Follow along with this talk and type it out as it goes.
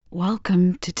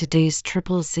Welcome to today's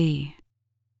Triple Z.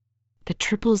 The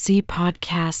Triple Z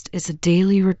podcast is a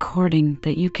daily recording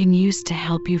that you can use to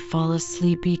help you fall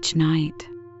asleep each night.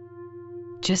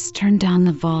 Just turn down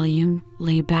the volume,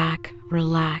 lay back,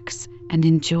 relax, and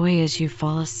enjoy as you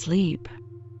fall asleep.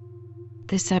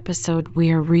 This episode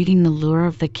we are reading The Lure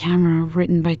of the Camera,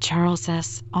 written by Charles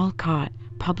S. Olcott,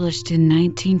 published in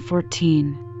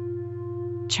 1914.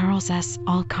 Charles S.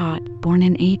 Olcott, born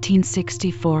in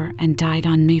 1864 and died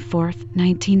on May 4,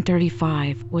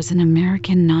 1935, was an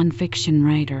American nonfiction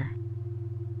writer.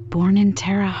 Born in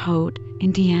Terre Haute,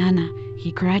 Indiana,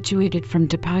 he graduated from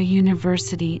DePauw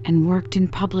University and worked in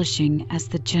publishing as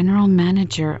the general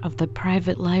manager of the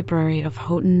private library of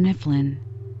Houghton Mifflin.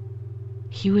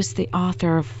 He was the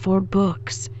author of 4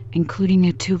 books, including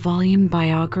a 2-volume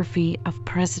biography of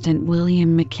President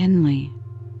William McKinley.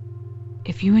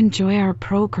 If you enjoy our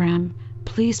program,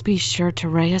 please be sure to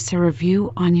write us a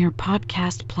review on your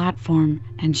podcast platform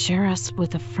and share us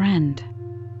with a friend.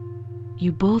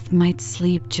 You both might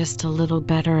sleep just a little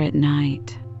better at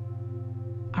night.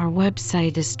 Our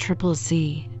website is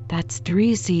Z, that's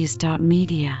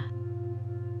 3z's.media.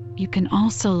 You can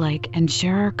also like and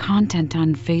share our content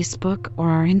on Facebook or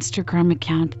our Instagram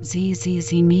account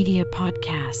ZZZ Media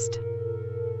Podcast.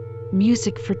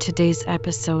 Music for today's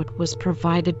episode was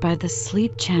provided by the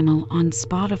Sleep channel on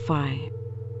Spotify.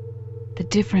 The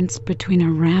difference between a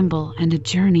ramble and a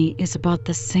journey is about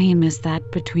the same as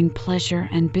that between pleasure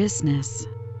and business.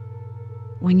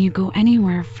 When you go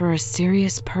anywhere for a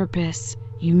serious purpose,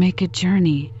 you make a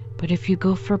journey, but if you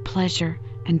go for pleasure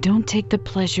and don't take the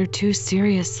pleasure too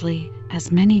seriously,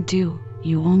 as many do,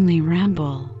 you only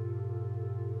ramble.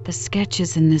 The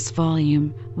sketches in this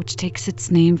volume, which takes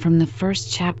its name from the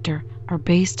first chapter, are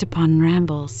based upon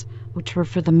rambles, which were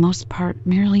for the most part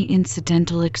merely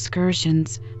incidental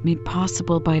excursions made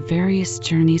possible by various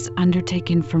journeys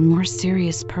undertaken for more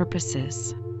serious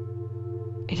purposes.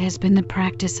 It has been the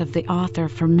practice of the author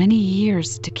for many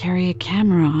years to carry a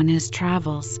camera on his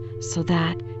travels, so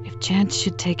that, if chance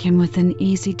should take him within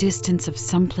easy distance of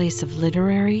some place of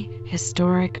literary,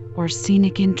 historic, or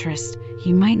scenic interest,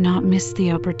 he might not miss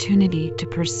the opportunity to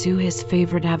pursue his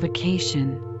favorite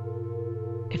avocation.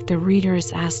 If the reader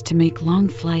is asked to make long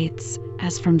flights,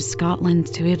 as from Scotland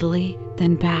to Italy,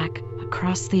 then back,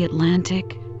 across the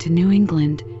Atlantic, to New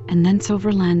England, and thence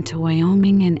overland to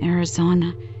Wyoming and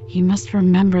Arizona, he must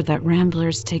remember that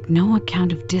ramblers take no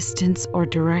account of distance or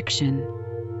direction.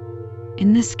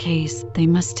 In this case, they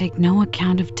must take no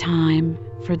account of time,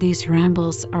 for these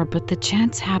rambles are but the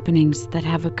chance happenings that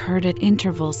have occurred at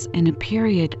intervals in a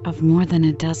period of more than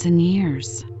a dozen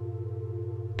years.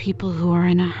 People who are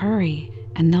in a hurry,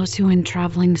 and those who in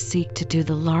traveling seek to do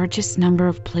the largest number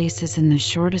of places in the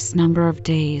shortest number of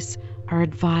days, are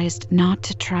advised not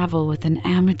to travel with an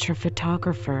amateur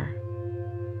photographer.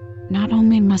 Not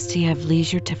only must he have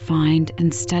leisure to find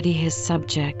and study his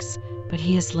subjects, but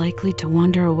he is likely to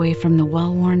wander away from the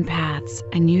well-worn paths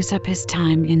and use up his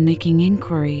time in making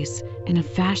inquiries in a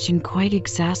fashion quite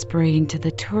exasperating to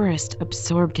the tourist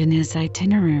absorbed in his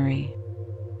itinerary.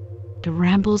 The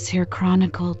rambles here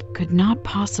chronicled could not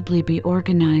possibly be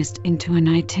organized into an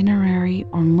itinerary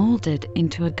or molded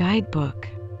into a guidebook.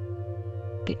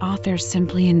 The author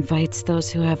simply invites those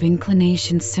who have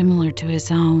inclinations similar to his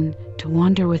own to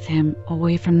wander with him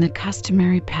away from the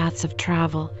customary paths of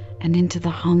travel and into the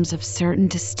homes of certain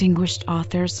distinguished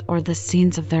authors or the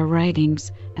scenes of their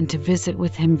writings, and to visit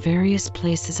with him various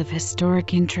places of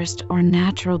historic interest or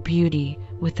natural beauty,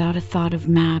 without a thought of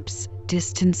maps,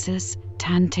 distances,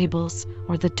 timetables,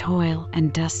 or the toil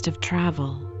and dust of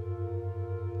travel.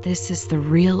 This is the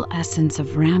real essence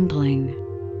of rambling.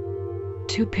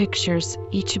 2 pictures,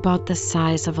 each about the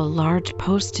size of a large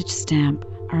postage stamp,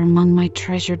 are among my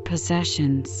treasured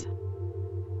possessions.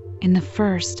 In the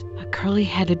first, a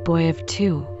curly-headed boy of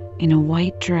 2, in a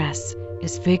white dress,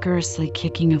 is vigorously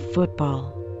kicking a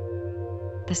football.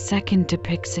 The second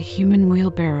depicts a human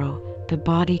wheelbarrow, the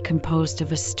body composed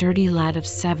of a sturdy lad of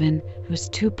 7, whose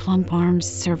 2 plump arms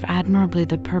serve admirably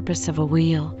the purpose of a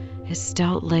wheel, his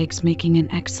stout legs making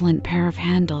an excellent pair of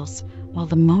handles, while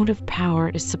the motive power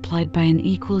is supplied by an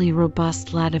equally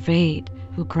robust lad of 8,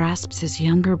 who grasps his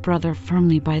younger brother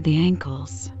firmly by the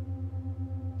ankles.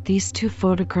 These 2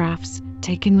 photographs,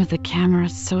 taken with a camera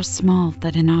so small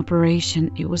that in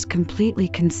operation it was completely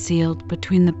concealed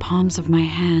between the palms of my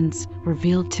hands,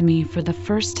 revealed to me for the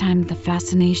first time the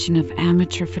fascination of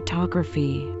amateur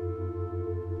photography.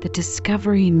 The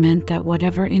discovery meant that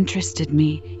whatever interested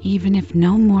me, even if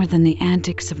no more than the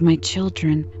antics of my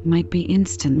children, might be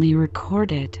instantly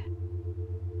recorded.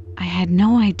 I had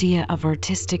no idea of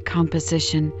artistic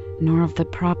composition, nor of the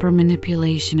proper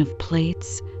manipulation of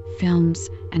plates, films,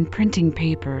 and printing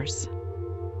papers.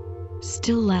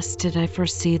 Still less did I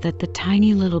foresee that the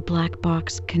tiny little black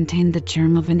box contained the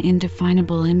germ of an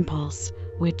indefinable impulse,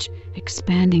 which,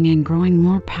 expanding and growing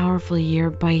more powerful year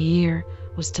by year,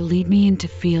 was to lead me into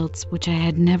fields which I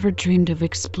had never dreamed of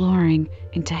exploring,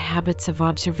 into habits of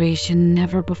observation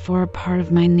never before a part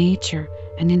of my nature,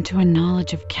 and into a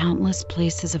knowledge of countless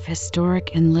places of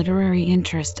historic and literary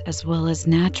interest as well as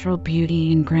natural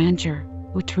beauty and grandeur,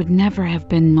 which would never have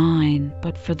been mine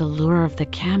but for the lure of the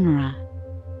camera.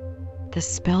 The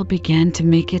spell began to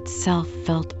make itself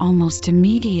felt almost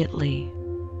immediately.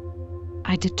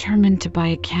 I determined to buy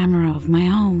a camera of my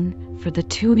own, for the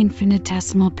 2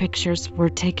 infinitesimal pictures were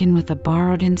taken with a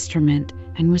borrowed instrument,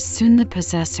 and was soon the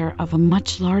possessor of a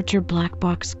much larger black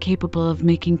box capable of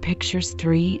making pictures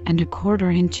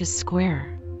 3¼ inches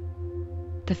square.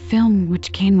 The film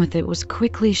which came with it was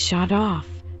quickly shot off,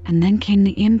 and then came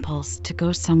the impulse to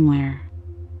go somewhere.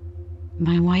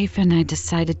 My wife and I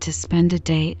decided to spend a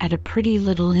day at a pretty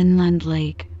little inland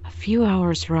lake, a few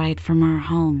hours' ride from our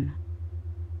home.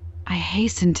 I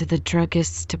hastened to the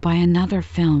druggist's to buy another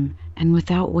film, and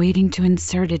without waiting to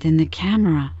insert it in the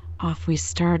camera, off we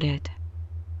started.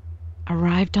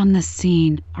 Arrived on the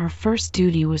scene, our first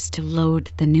duty was to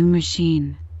load the new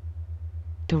machine.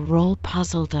 The roll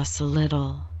puzzled us a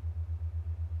little.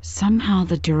 Somehow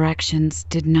the directions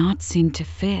did not seem to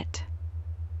fit.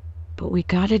 But we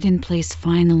got it in place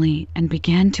finally and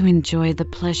began to enjoy the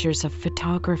pleasures of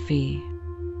photography.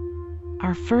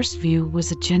 Our first view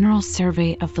was a general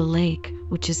survey of the lake,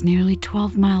 which is nearly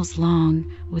 12 miles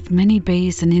long, with many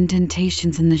bays and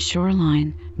indentations in the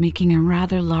shoreline, making a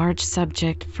rather large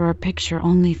subject for a picture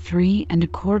only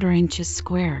 3¼ inches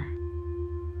square.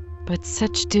 But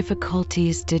such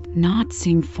difficulties did not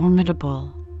seem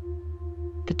formidable.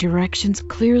 The directions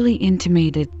clearly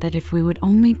intimated that if we would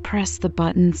only press the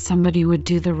button, somebody would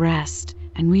do the rest,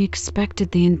 and we expected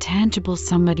the intangible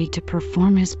somebody to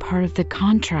perform his part of the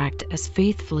contract as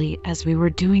faithfully as we were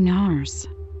doing ours.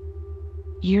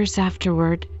 Years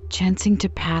afterward, chancing to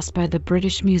pass by the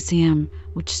British Museum,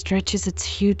 which stretches its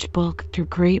huge bulk through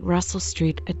Great Russell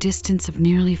Street a distance of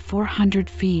nearly 400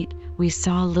 feet, we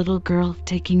saw a little girl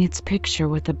taking its picture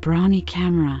with a Brownie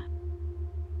camera.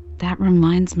 "That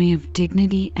reminds me of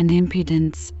dignity and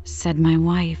impudence," said my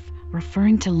wife,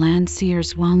 referring to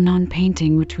Landseer's well-known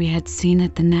painting which we had seen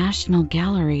at the National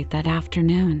Gallery that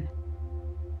afternoon.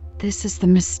 This is the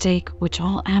mistake which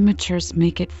all amateurs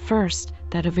make at first,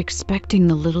 that of expecting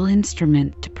the little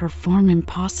instrument to perform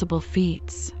impossible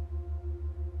feats.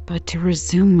 But to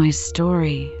resume my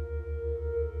story.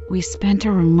 We spent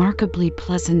a remarkably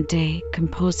pleasant day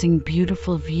composing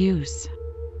beautiful views.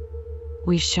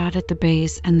 We shot at the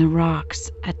bays and the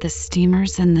rocks, at the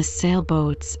steamers and the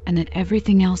sailboats, and at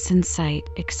everything else in sight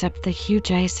except the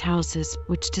huge ice houses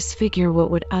which disfigure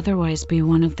what would otherwise be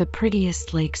one of the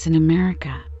prettiest lakes in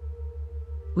America.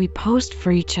 We posed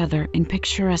for each other in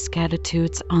picturesque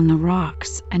attitudes on the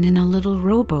rocks and in a little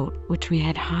rowboat which we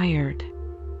had hired.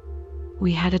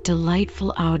 We had a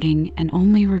delightful outing and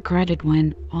only regretted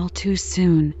when, all too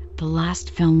soon, the last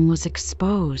film was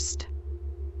exposed.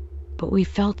 But we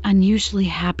felt unusually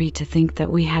happy to think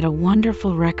that we had a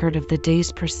wonderful record of the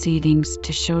day's proceedings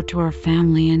to show to our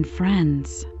family and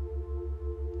friends.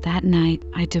 That night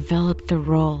I developed the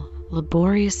roll,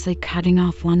 laboriously cutting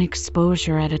off one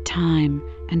exposure at a time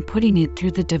and putting it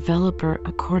through the developer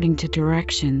according to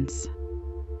directions.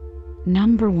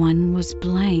 Number 1 was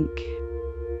blank.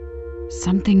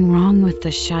 Something wrong with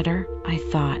the shutter, I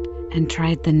thought, and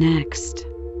tried the next.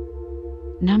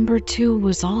 Number 2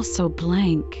 was also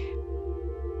blank.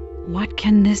 What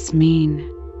can this mean?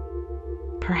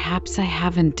 Perhaps I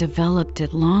haven't developed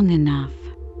it long enough.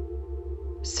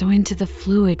 So into the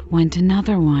fluid went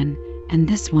another one, and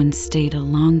this one stayed a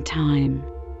long time.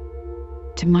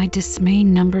 To my dismay,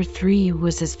 number 3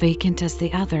 was as vacant as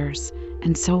the others,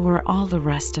 and so were all the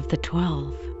rest of the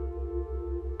 12.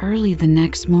 Early the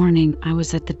next morning, I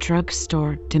was at the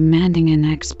drugstore demanding an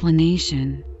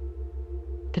explanation.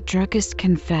 The druggist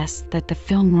confessed that the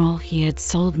film roll he had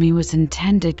sold me was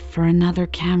intended for another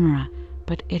camera,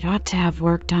 but it ought to have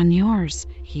worked on yours,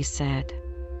 he said.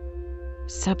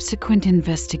 Subsequent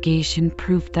investigation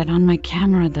proved that on my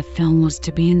camera the film was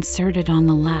to be inserted on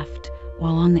the left,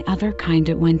 while on the other kind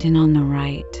it went in on the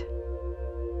right.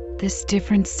 This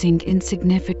difference seemed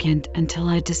insignificant until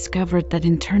I discovered that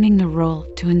in turning the roll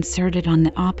to insert it on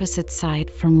the opposite side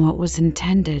from what was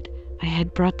intended, I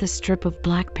had brought the strip of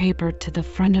black paper to the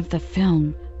front of the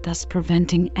film, thus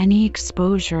preventing any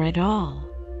exposure at all.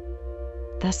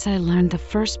 Thus I learned the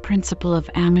first principle of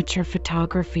amateur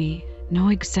photography, Know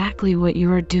exactly what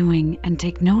you are doing and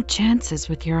take no chances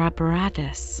with your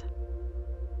apparatus.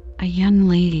 A young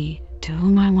lady, to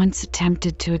whom I once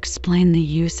attempted to explain the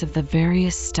use of the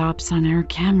various stops on our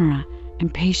camera,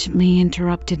 impatiently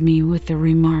interrupted me with the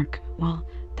remark, "Well,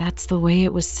 that's the way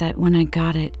it was set when I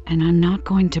got it, and I'm not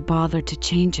going to bother to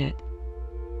change it.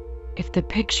 If the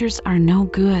pictures are no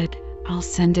good, I'll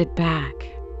send it back."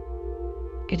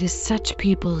 It is such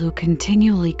people who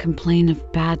continually complain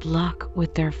of bad luck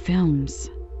with their films.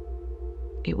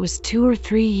 It was 2 or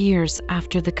 3 years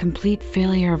after the complete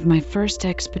failure of my first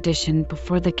expedition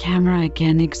before the camera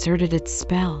again exerted its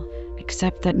spell,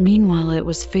 except that meanwhile it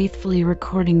was faithfully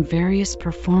recording various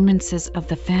performances of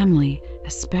the family,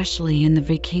 especially in the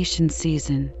vacation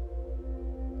season.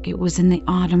 It was in the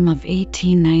autumn of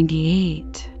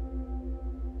 1898.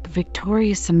 The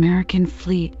victorious American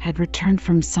fleet had returned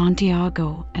from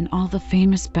Santiago, and all the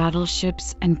famous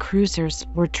battleships and cruisers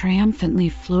were triumphantly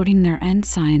floating their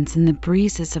ensigns in the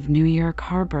breezes of New York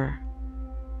Harbor.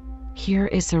 Here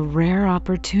is a rare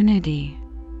opportunity.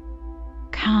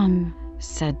 "Come,"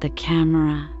 said the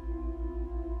camera.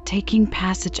 Taking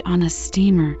passage on a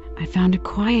steamer, I found a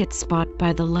quiet spot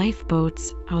by the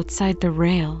lifeboats outside the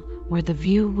rail where the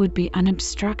view would be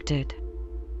unobstructed.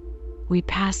 We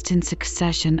passed in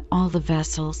succession all the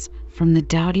vessels, from the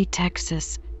doughty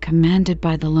Texas, commanded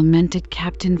by the lamented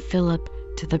Captain Phillip,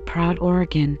 to the proud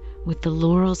Oregon, with the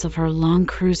laurels of her long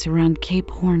cruise around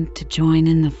Cape Horn to join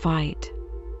in the fight.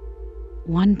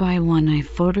 One by one I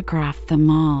photographed them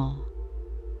all.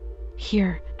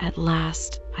 Here, at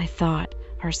last, I thought,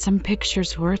 are some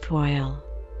pictures worthwhile.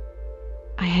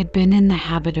 I had been in the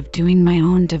habit of doing my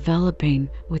own developing,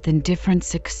 with indifferent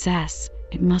success,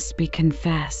 it must be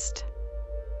confessed.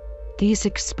 These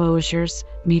exposures,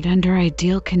 made under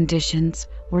ideal conditions,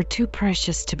 were too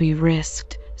precious to be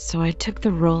risked, so I took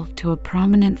the role to a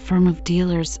prominent firm of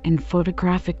dealers in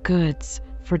photographic goods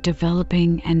for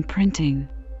developing and printing.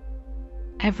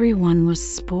 Everyone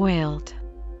was spoiled.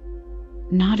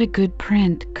 Not a good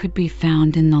print could be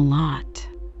found in the lot.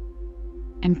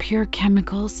 Impure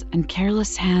chemicals and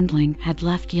careless handling had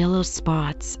left yellow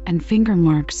spots and finger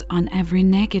marks on every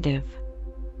negative.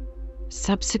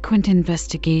 Subsequent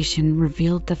investigation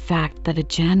revealed the fact that a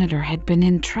janitor had been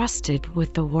entrusted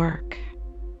with the work.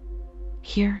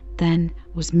 Here, then,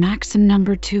 was maxim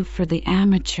number 2 for the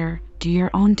amateur: do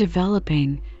your own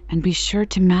developing, and be sure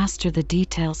to master the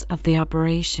details of the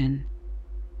operation.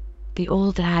 The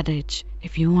old adage,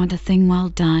 "If you want a thing well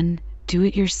done, do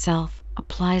it yourself,"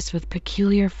 applies with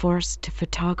peculiar force to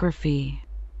photography.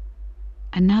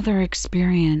 Another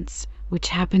experience, which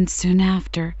happened soon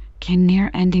after, came near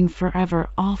ending forever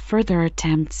all further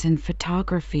attempts in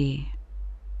photography.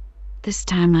 This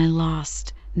time I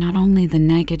lost not only the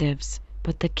negatives,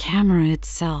 but the camera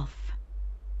itself.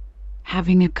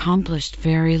 Having accomplished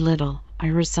very little, I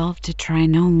resolved to try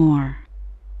no more.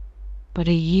 But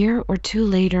a year or 2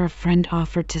 later a friend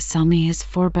offered to sell me his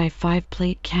 4x5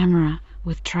 plate camera,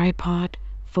 with tripod,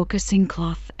 focusing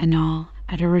cloth and all,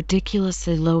 at a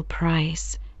ridiculously low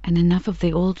price, and enough of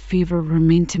the old fever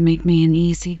remained to make me an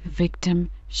easy victim,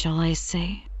 shall I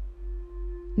say?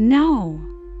 No!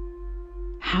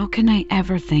 How can I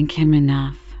ever thank him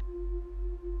enough?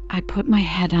 I put my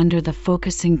head under the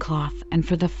focusing cloth and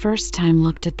for the first time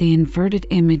looked at the inverted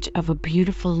image of a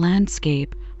beautiful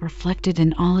landscape reflected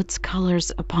in all its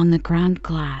colors upon the ground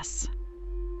glass.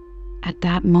 At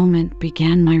that moment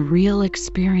began my real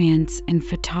experience in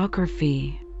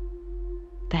photography.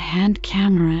 The hand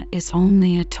camera is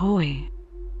only a toy.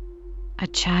 A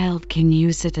child can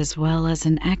use it as well as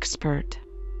an expert.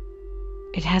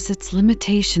 It has its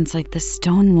limitations like the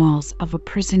stone walls of a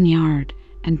prison yard,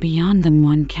 and beyond them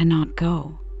one cannot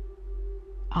go.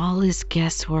 All is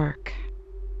guesswork.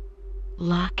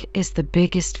 Luck is the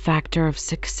biggest factor of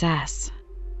success.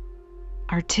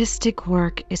 Artistic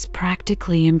work is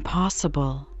practically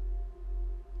impossible.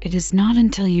 It is not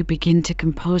until you begin to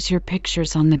compose your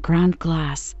pictures on the ground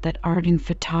glass that art in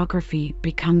photography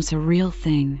becomes a real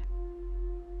thing.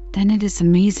 Then it is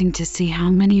amazing to see how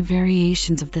many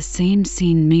variations of the same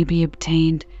scene may be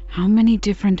obtained, how many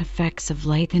different effects of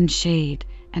light and shade,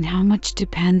 and how much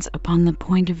depends upon the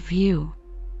point of view.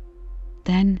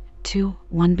 Then, too,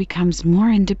 one becomes more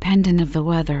independent of the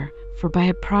weather, for by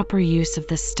a proper use of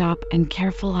the stop and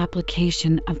careful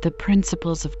application of the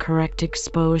principles of correct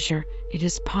exposure, it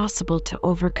is possible to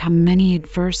overcome many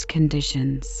adverse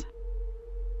conditions.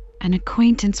 An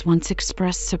acquaintance once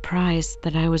expressed surprise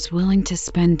that I was willing to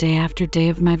spend day after day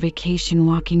of my vacation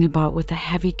walking about with a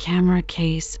heavy camera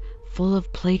case full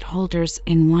of plate holders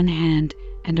in one hand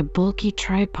and a bulky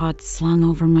tripod slung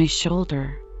over my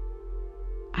shoulder.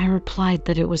 I replied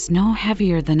that it was no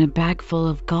heavier than a bag full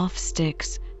of golf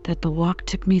sticks, that the walk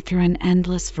took me through an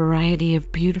endless variety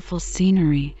of beautiful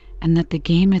scenery, and that the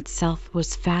game itself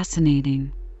was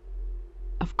fascinating.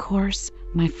 Of course,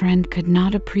 my friend could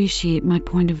not appreciate my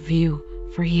point of view,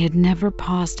 for he had never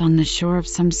paused on the shore of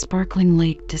some sparkling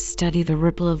lake to study the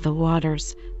ripple of the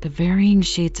waters, the varying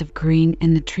shades of green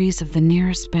in the trees of the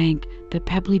nearest bank, the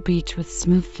pebbly beach with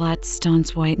smooth flat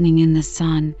stones whitening in the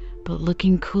sun, but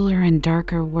looking cooler and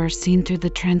darker where seen through the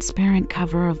transparent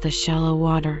cover of the shallow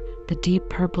water, the deep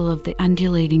purple of the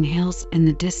undulating hills in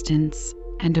the distance,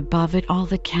 and above it all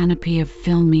the canopy of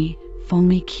foamy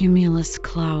cumulus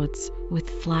clouds with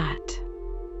flat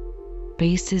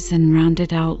bases and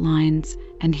rounded outlines,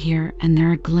 and here and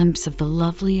there a glimpse of the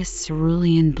loveliest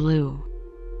cerulean blue.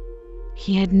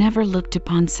 He had never looked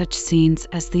upon such scenes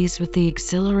as these with the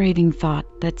exhilarating thought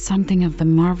that something of the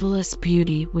marvelous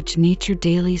beauty which nature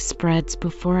daily spreads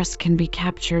before us can be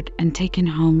captured and taken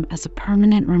home as a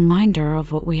permanent reminder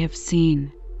of what we have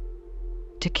seen.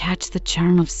 To catch the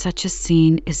charm of such a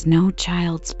scene is no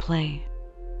child's play.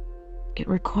 It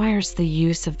requires the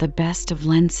use of the best of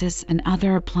lenses and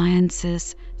other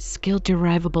appliances, skill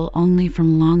derivable only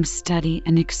from long study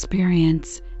and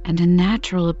experience, and a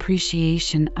natural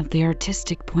appreciation of the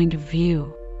artistic point of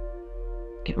view.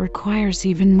 It requires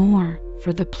even more,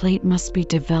 for the plate must be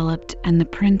developed and the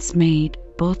prints made,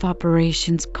 both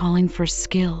operations calling for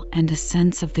skill and a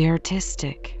sense of the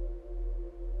artistic.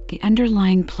 The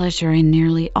underlying pleasure in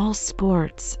nearly all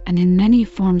sports and in many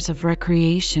forms of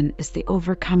recreation is the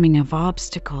overcoming of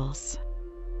obstacles.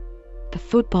 The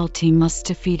football team must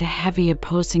defeat a heavy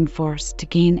opposing force to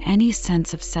gain any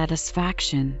sense of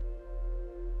satisfaction.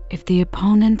 If the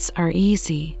opponents are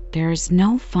easy, there is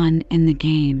no fun in the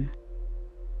game.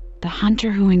 The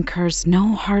hunter who incurs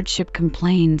no hardship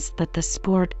complains that the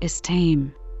sport is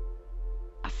tame.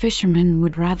 A fisherman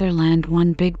would rather land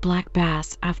one big black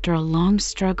bass after a long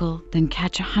struggle than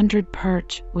catch 100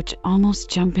 perch which almost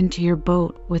jump into your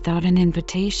boat without an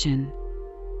invitation.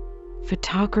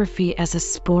 Photography as a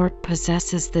sport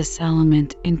possesses this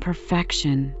element in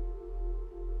perfection.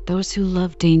 Those who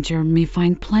love danger may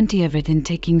find plenty of it in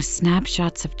taking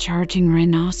snapshots of charging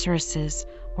rhinoceroses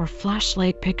or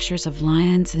flashlight pictures of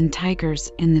lions and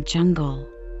tigers in the jungle.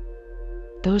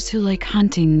 Those who like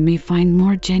hunting may find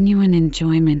more genuine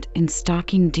enjoyment in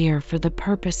stalking deer for the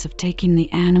purpose of taking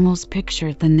the animal's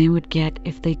picture than they would get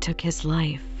if they took his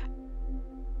life.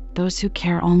 Those who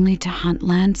care only to hunt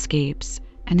landscapes,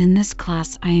 and in this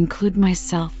class I include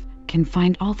myself, can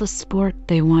find all the sport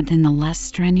they want in the less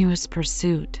strenuous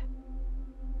pursuit.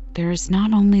 There is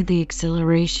not only the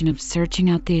exhilaration of searching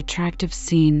out the attractive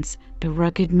scenes, the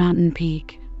rugged mountain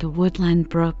peak, the woodland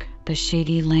brook, the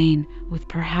shady lane, with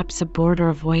perhaps a border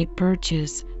of white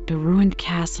birches, the ruined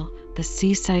castle, the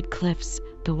seaside cliffs,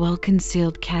 the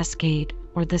well-concealed cascade,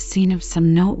 or the scene of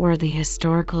some noteworthy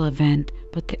historical event,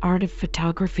 but the art of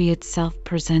photography itself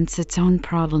presents its own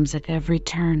problems at every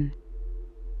turn.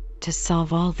 To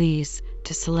solve all these,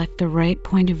 to select the right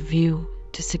point of view,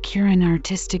 to secure an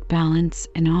artistic balance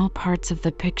in all parts of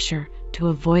the picture, to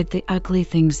avoid the ugly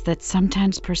things that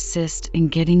sometimes persist in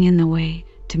getting in the way,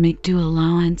 to make due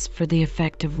allowance for the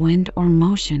effect of wind or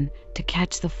motion, to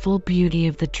catch the full beauty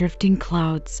of the drifting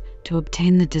clouds, to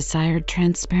obtain the desired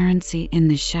transparency in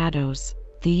the shadows.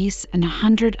 These and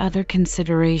 100 other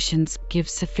considerations give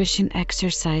sufficient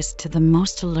exercise to the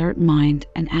most alert mind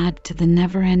and add to the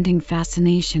never-ending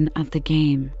fascination of the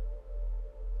game.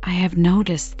 I have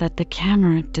noticed that the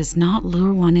camera does not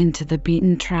lure one into the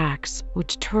beaten tracks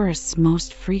which tourists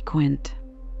most frequent.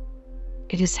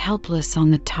 It is helpless on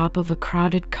the top of a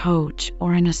crowded coach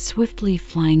or in a swiftly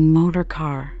flying motor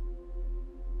car.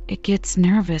 It gets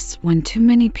nervous when too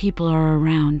many people are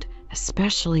around,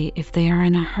 especially if they are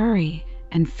in a hurry,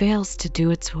 and fails to do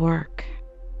its work.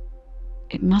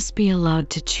 It must be allowed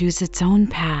to choose its own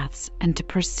paths and to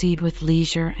proceed with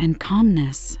leisure and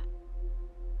calmness.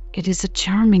 It is a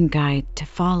charming guide to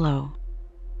follow.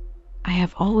 I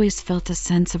have always felt a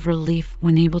sense of relief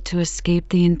when able to escape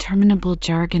the interminable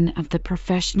jargon of the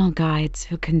professional guides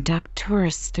who conduct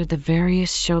tourists through the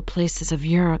various show places of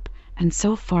Europe, and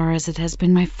so far as it has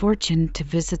been my fortune to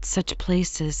visit such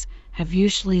places, have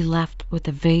usually left with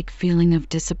a vague feeling of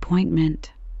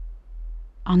disappointment.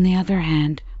 On the other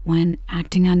hand, when,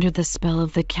 acting under the spell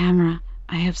of the camera,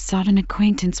 I have sought an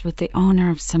acquaintance with the owner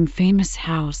of some famous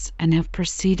house and have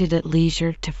proceeded at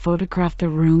leisure to photograph the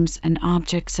rooms and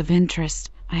objects of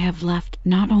interest, I have left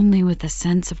not only with a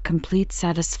sense of complete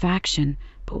satisfaction,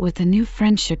 but with a new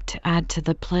friendship to add to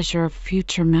the pleasure of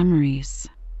future memories.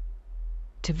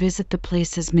 To visit the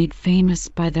places made famous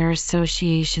by their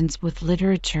associations with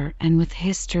literature and with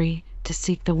history, to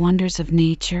seek the wonders of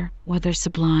nature, whether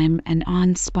sublime and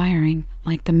awe-inspiring,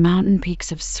 like the mountain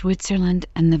peaks of Switzerland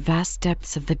and the vast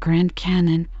depths of the Grand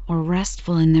Canyon, or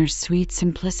restful in their sweet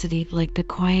simplicity, like the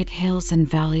quiet hills and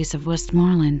valleys of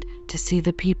Westmoreland, to see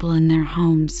the people in their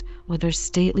homes, whether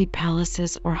stately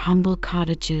palaces or humble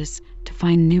cottages, to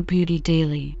find new beauty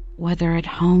daily, whether at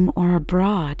home or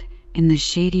abroad, in the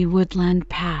shady woodland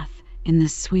path, in the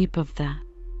sweep of the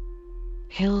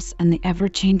hills and the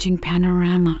ever-changing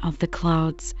panorama of the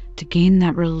clouds, to gain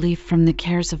that relief from the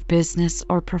cares of business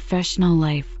or professional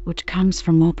life which comes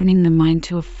from opening the mind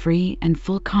to a free and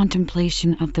full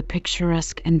contemplation of the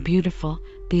picturesque and beautiful.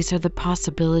 These are the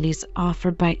possibilities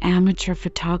offered by amateur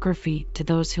photography to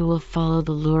those who will follow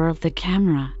the lure of the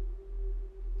camera.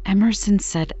 Emerson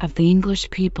said of the English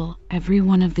people, every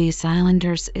one of these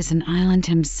islanders is an island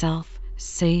himself,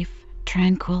 safe,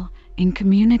 tranquil,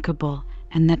 incommunicable,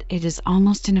 and that it is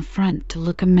almost an affront to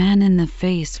look a man in the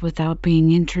face without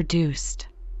being introduced.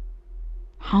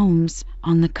 Holmes,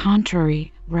 on the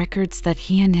contrary, records that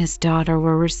he and his daughter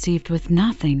were received with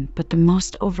nothing but the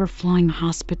most overflowing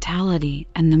hospitality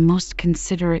and the most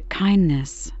considerate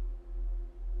kindness.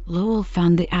 Lowell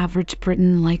found the average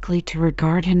Briton likely to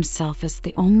regard himself as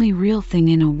the only real thing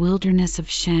in a wilderness of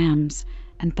shams,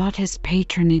 and thought his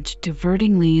patronage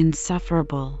divertingly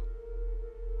insufferable.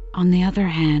 On the other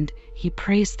hand, he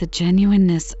praised the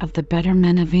genuineness of the better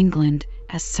men of England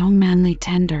as so manly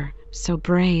tender, so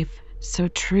brave, so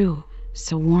true,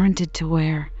 so warranted to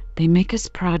wear. They make us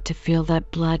proud to feel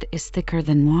that blood is thicker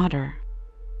than water.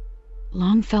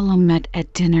 Longfellow met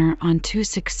at dinner on 2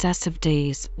 successive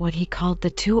days what he called the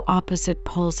 2 opposite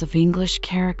poles of English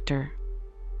character.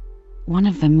 One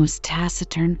of them was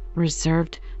taciturn,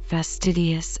 reserved,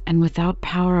 fastidious, and without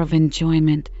power of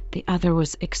enjoyment. The other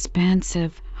was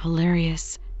expansive,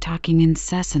 hilarious, talking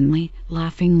incessantly,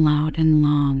 laughing loud and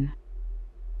long.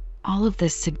 All of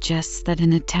this suggests that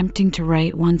in attempting to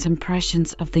write one's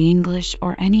impressions of the English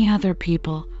or any other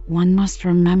people, one must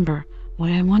remember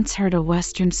what I once heard a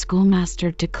Western schoolmaster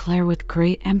declare with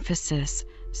great emphasis: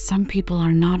 some people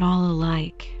are not all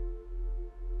alike.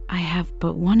 I have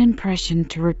but one impression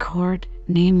to record,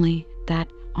 namely,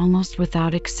 that, almost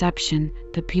without exception,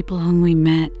 the people whom we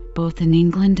met, both in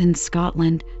England and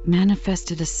Scotland,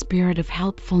 manifested a spirit of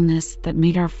helpfulness that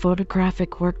made our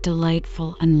photographic work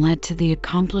delightful and led to the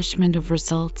accomplishment of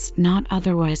results not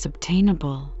otherwise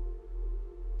obtainable.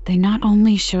 They not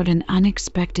only showed an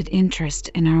unexpected interest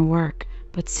in our work,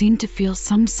 but seemed to feel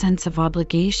some sense of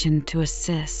obligation to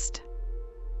assist.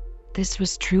 This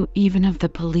was true even of the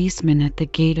policeman at the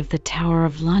gate of the Tower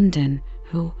of London,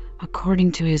 who,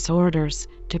 according to his orders,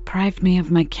 deprived me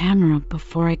of my camera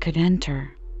before I could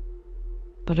enter.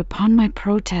 But upon my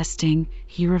protesting,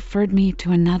 he referred me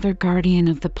to another guardian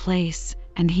of the place,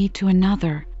 and he to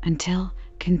another, until,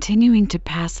 continuing to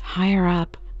pass higher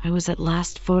up, I was at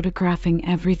last photographing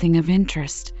everything of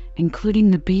interest, including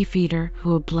the beefeater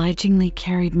who obligingly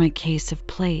carried my case of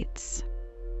plates.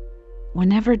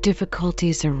 Whenever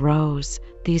difficulties arose,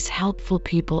 these helpful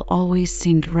people always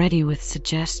seemed ready with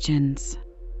suggestions.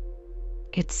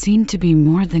 It seemed to be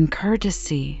more than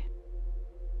courtesy.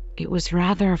 It was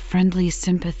rather a friendly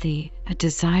sympathy, a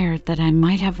desire that I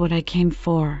might have what I came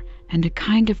for, and a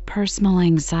kind of personal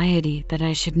anxiety that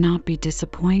I should not be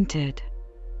disappointed.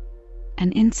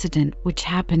 An incident which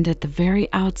happened at the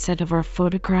very outset of our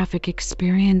photographic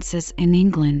experiences in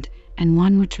England, and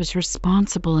one which was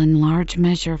responsible in large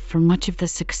measure for much of the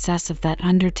success of that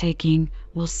undertaking,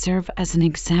 will serve as an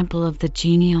example of the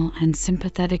genial and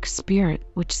sympathetic spirit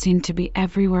which seemed to be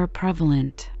everywhere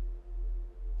prevalent.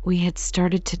 We had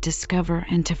started to discover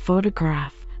and to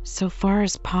photograph, so far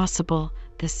as possible,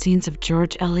 the scenes of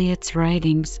George Eliot's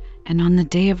writings, and on the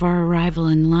day of our arrival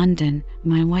in London,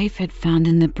 my wife had found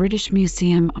in the British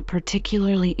Museum a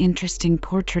particularly interesting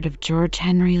portrait of George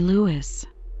Henry Lewis.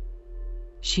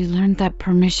 She learned that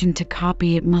permission to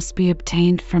copy it must be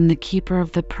obtained from the keeper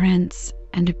of the prints,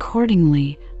 and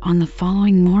accordingly, on the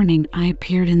following morning I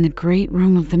appeared in the great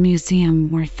room of the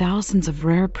museum where thousands of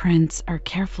rare prints are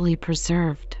carefully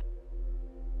preserved.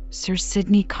 Sir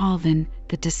Sidney Colvin,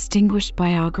 the distinguished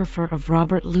biographer of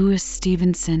Robert Louis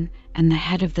Stevenson and the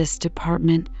head of this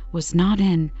department, was not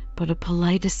in, but a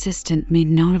polite assistant made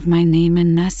note of my name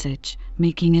and message,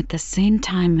 making at the same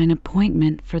time an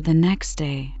appointment for the next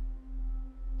day.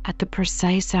 At the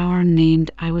precise hour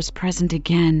named I was present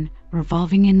again,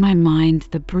 revolving in my mind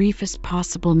the briefest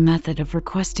possible method of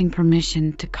requesting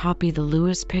permission to copy the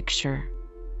Lewis picture.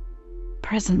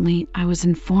 Presently I was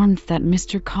informed that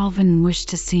Mr. Colvin wished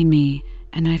to see me,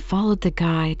 and I followed the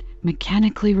guide,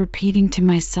 mechanically repeating to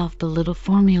myself the little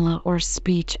formula or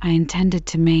speech I intended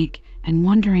to make, and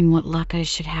wondering what luck I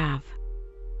should have.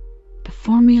 The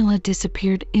formula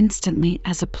disappeared instantly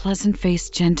as a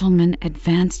pleasant-faced gentleman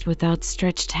advanced with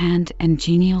outstretched hand and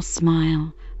genial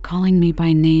smile, calling me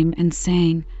by name and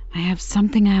saying, "I have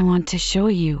something I want to show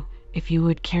you, if you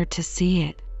would care to see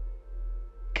it."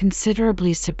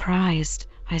 Considerably surprised,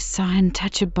 I saw him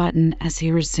touch a button as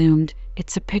he resumed,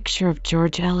 "It's a picture of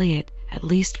George Eliot, at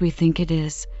least we think it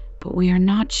is, but we are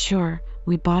not sure.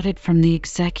 We bought it from the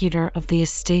executor of the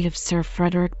estate of Sir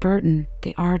Frederick Burton,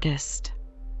 the artist."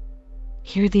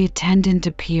 Here the attendant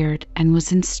appeared and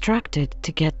was instructed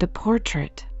to get the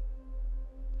portrait.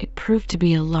 It proved to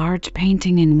be a large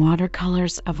painting in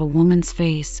watercolors of a woman's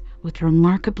face, with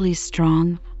remarkably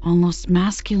strong, almost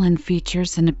masculine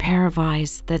features and a pair of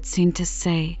eyes that seemed to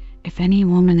say, "If any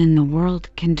woman in the world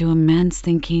can do a man's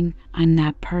thinking, I'm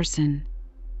that person."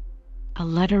 A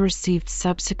letter received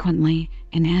subsequently,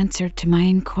 in answer to my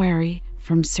inquiry,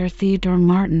 from Sir Theodore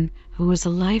Martin, who was a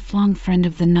lifelong friend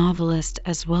of the novelist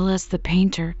as well as the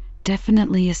painter,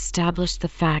 definitely established the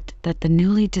fact that the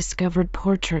newly discovered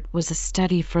portrait was a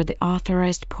study for the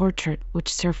authorized portrait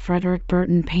which Sir Frederick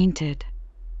Burton painted.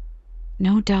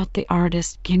 No doubt the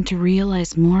artist came to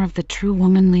realize more of the true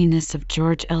womanliness of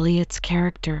George Eliot's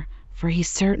character, for he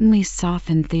certainly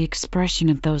softened the expression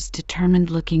of those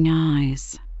determined-looking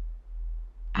eyes.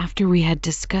 After we had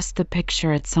discussed the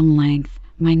picture at some length,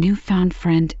 my newfound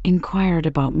friend inquired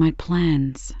about my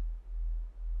plans.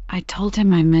 I told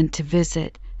him I meant to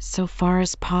visit, so far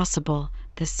as possible,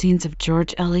 the scenes of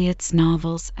George Eliot's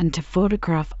novels and to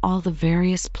photograph all the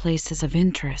various places of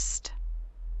interest.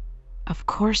 "Of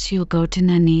course you'll go to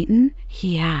Nuneaton?"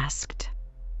 he asked.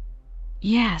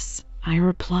 "Yes," I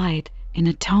replied, in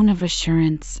a tone of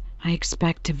assurance. "I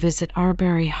expect to visit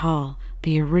Arbury Hall,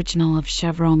 the original of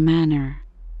Chevreau Manor."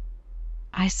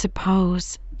 "I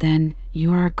suppose, then,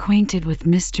 you are acquainted with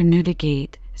Mr.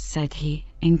 Newdigate?" said he,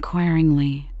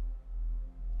 inquiringly.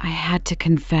 I had to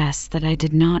confess that I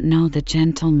did not know the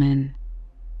gentleman.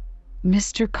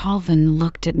 Mr. Colvin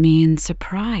looked at me in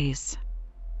surprise.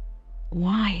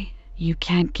 "Why, you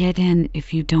can't get in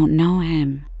if you don't know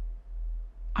him.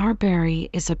 Arbury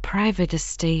is a private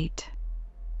estate."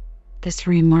 This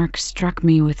remark struck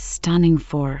me with stunning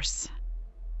force.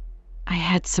 I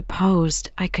had supposed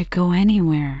I could go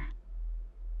anywhere.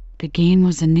 The game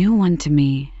was a new one to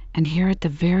me, and here at the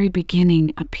very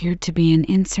beginning appeared to be an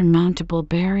insurmountable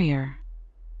barrier.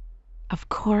 Of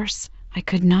course, I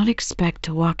could not expect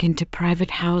to walk into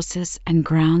private houses and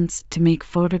grounds to make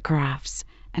photographs,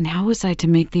 and how was I to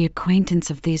make the acquaintance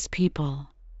of these people?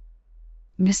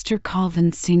 Mr.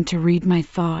 Colvin seemed to read my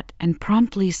thought and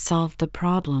promptly solved the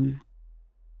problem.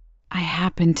 I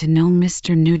happened to know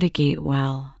Mr. Newdigate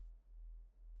well.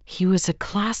 He was a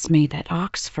classmate at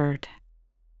Oxford.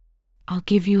 "I'll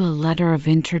give you a letter of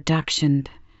introduction.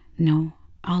 No,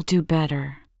 I'll do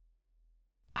better.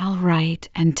 I'll write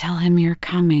and tell him you're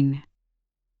coming."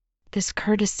 This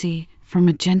courtesy, from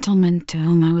a gentleman to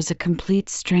whom I was a complete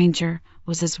stranger,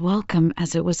 was as welcome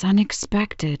as it was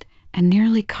unexpected, and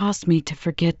nearly caused me to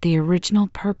forget the original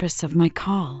purpose of my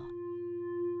call.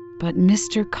 But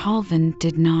Mr. Colvin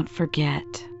did not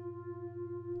forget.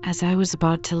 As I was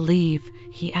about to leave,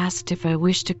 he asked if I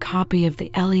wished a copy of the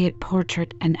Eliot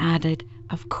portrait and added,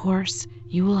 "Of course,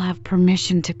 you will have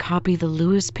permission to copy the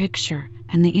Lewis picture,"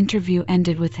 and the interview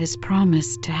ended with his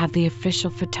promise to have the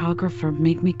official photographer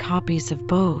make me copies of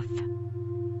both.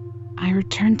 I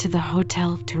returned to the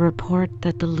hotel to report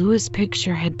that the Lewis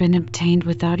picture had been obtained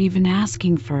without even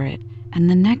asking for it, and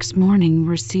the next morning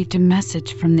received a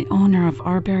message from the owner of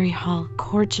Arbury Hall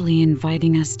cordially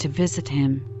inviting us to visit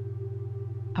him.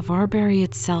 Of Arbury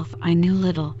itself I knew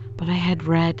little, but I had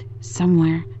read,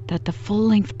 somewhere, that the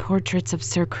full-length portraits of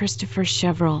Sir Christopher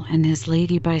Chevreul and his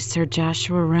lady by Sir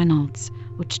Joshua Reynolds,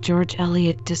 which George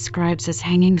Eliot describes as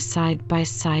hanging side by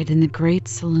side in the great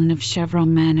saloon of Chevreau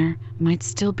Manor, might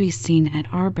still be seen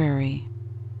at Arbury.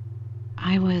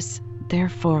 I was,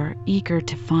 therefore, eager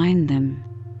to find them.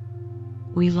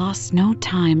 We lost no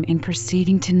time in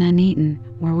proceeding to Nuneaton,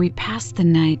 where we passed the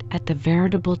night at the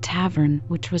veritable tavern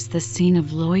which was the scene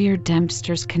of Lawyer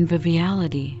Dempster's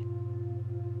conviviality.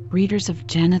 Readers of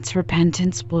Janet's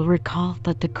Repentance will recall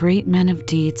that the great men of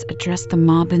deeds addressed the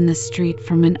mob in the street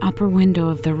from an upper window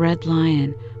of the Red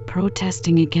Lion,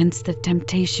 protesting against the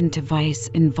temptation to vice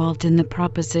involved in the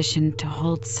proposition to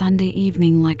hold Sunday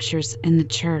evening lectures in the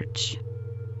church.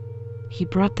 He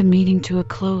brought the meeting to a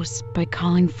close by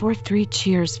calling forth 3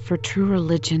 cheers for true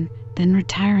religion, Then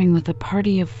retiring with a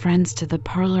party of friends to the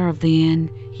parlor of the inn,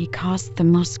 he caused the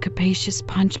most capacious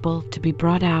punch bowl to be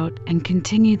brought out and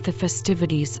continued the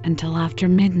festivities until after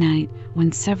midnight,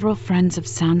 when several friends of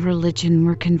sound religion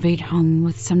were conveyed home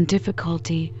with some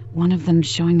difficulty, one of them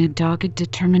showing a dogged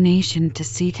determination to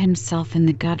seat himself in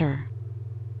the gutter.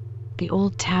 The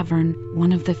Old Tavern,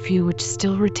 one of the few which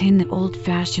still retain the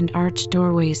old-fashioned arched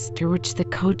doorways through which the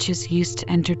coaches used to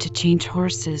enter to change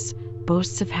horses,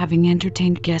 boasts of having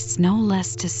entertained guests no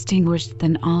less distinguished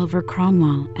than Oliver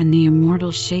Cromwell and the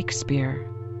immortal Shakespeare.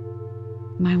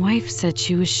 My wife said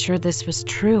she was sure this was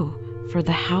true, for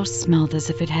the house smelled as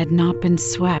if it had not been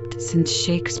swept since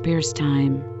Shakespeare's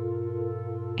time.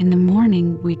 In the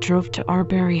morning we drove to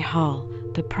Arbury Hall,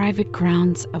 the private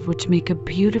grounds of which make a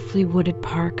beautifully wooded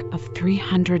park of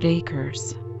 300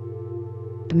 acres.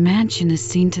 The mansion is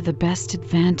seen to the best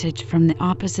advantage from the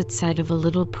opposite side of a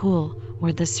little pool,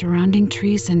 where the surrounding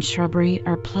trees and shrubbery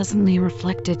are pleasantly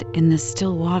reflected in the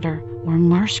still water, where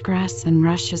marsh grass and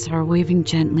rushes are waving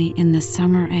gently in the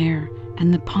summer air,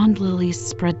 and the pond lilies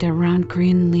spread their round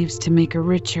green leaves to make a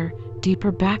richer,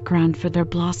 deeper background for their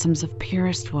blossoms of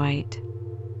purest white.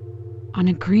 On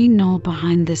a green knoll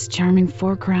behind this charming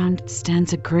foreground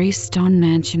stands a grey stone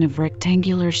mansion of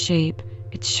rectangular shape,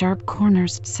 its sharp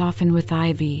corners softened with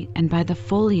ivy and by the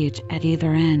foliage at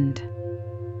either end.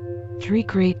 3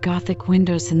 great Gothic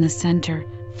windows in the center,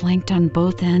 flanked on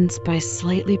both ends by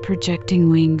slightly projecting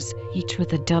wings, each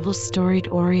with a double-storied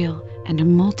oriel, and a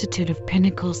multitude of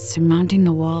pinnacles surmounting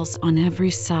the walls on every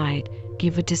side,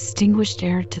 give a distinguished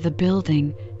air to the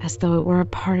building, as though it were a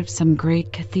part of some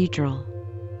great cathedral.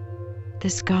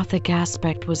 This Gothic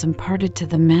aspect was imparted to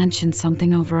the mansion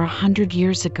something over 100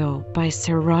 years ago by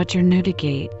Sir Roger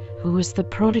Newdigate, who was the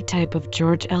prototype of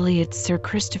George Eliot's Sir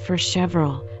Christopher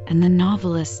Cheverel, and the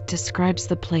novelist describes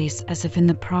the place as if in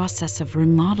the process of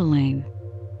remodeling.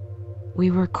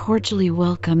 We were cordially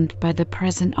welcomed by the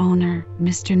present owner,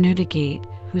 Mr. Newdigate,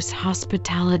 whose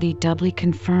hospitality doubly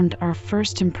confirmed our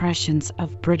first impressions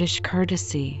of British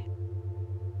courtesy.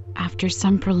 After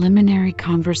some preliminary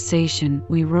conversation,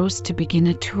 we rose to begin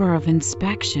a tour of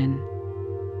inspection.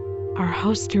 Our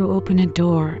host threw open a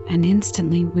door, and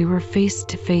instantly we were face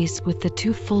to face with the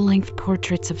 2 full-length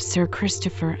portraits of Sir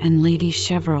Christopher and Lady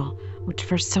Cheverel, which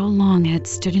for so long had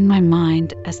stood in my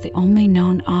mind as the only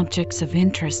known objects of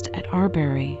interest at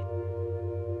Arbury.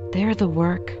 They are the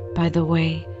work, by the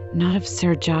way, not of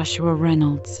Sir Joshua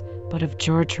Reynolds, but of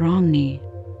George Romney.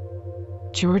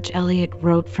 George Eliot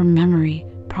wrote from memory,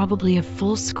 probably a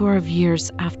full score of years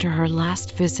after her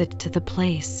last visit to the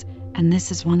place, and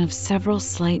this is one of several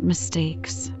slight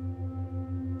mistakes.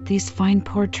 These fine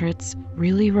portraits,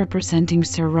 really representing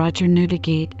Sir Roger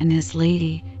Newdigate and his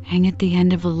lady, hang at the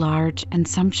end of a large and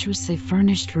sumptuously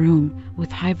furnished room,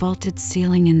 with high vaulted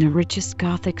ceiling in the richest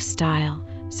Gothic style,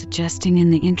 suggesting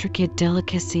in the intricate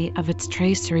delicacy of its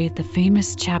tracery the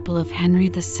famous chapel of Henry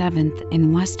VII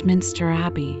in Westminster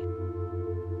Abbey.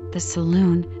 The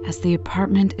saloon, as the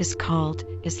apartment is called,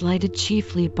 is lighted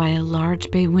chiefly by a large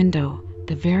bay window,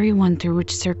 the very one through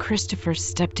which Sir Christopher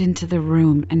stepped into the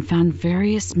room and found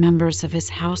various members of his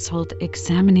household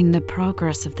examining the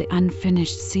progress of the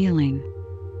unfinished ceiling.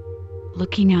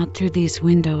 Looking out through these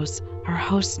windows, our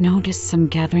host noticed some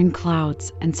gathering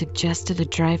clouds and suggested a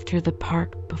drive through the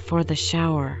park before the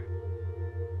shower.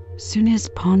 Soon his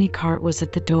pony cart was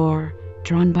at the door,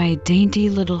 drawn by a dainty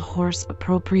little horse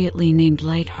appropriately named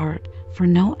Lightheart, for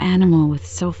no animal with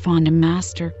so fond a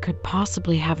master could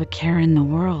possibly have a care in the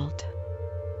world.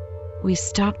 We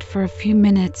stopped for a few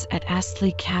minutes at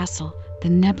Astley Castle, the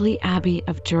Nebley Abbey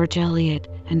of George Eliot,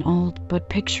 an old but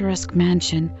picturesque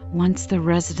mansion, once the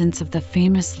residence of the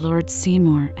famous Lord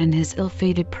Seymour and his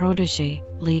ill-fated protégée,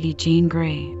 Lady Jane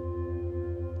Grey.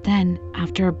 Then,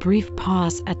 after a brief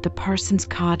pause at the parson's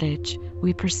cottage,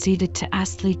 we proceeded to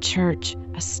Astley Church,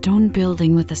 a stone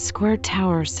building with a square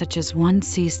tower such as one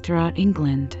sees throughout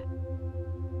England.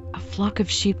 A flock of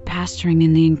sheep pasturing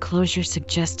in the enclosure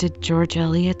suggested George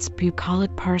Eliot's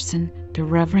bucolic parson, the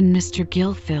Reverend Mr.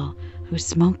 Gilfil, who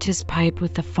smoked his pipe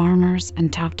with the farmers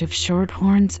and talked of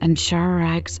shorthorns and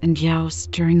sharrags and youse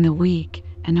during the week,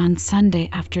 and on Sunday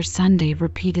after Sunday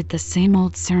repeated the same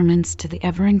old sermons to the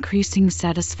ever-increasing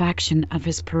satisfaction of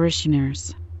his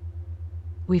parishioners.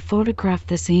 We photographed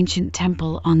this ancient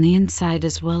temple on the inside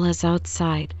as well as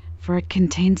outside, for it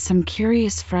contains some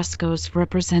curious frescoes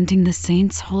representing the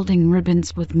saints holding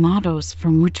ribbons with mottos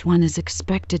from which one is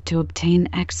expected to obtain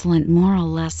excellent moral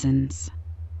lessons.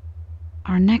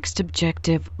 Our next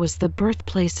objective was the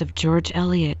birthplace of George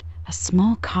Eliot, a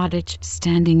small cottage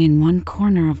standing in one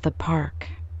corner of the park.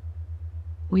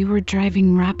 We were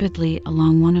driving rapidly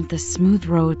along one of the smooth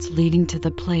roads leading to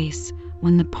the place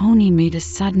when the pony made a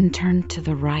sudden turn to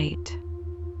the right.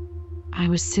 I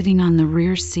was sitting on the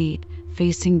rear seat,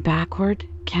 facing backward,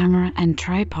 camera and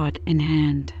tripod in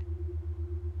hand.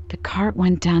 The cart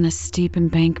went down a steep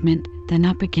embankment, then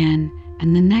up again,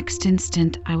 and the next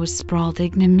instant I was sprawled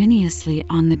ignominiously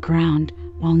on the ground,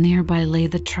 while nearby lay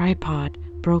the tripod,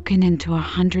 broken into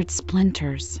 100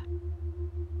 splinters.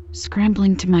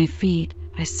 Scrambling to my feet,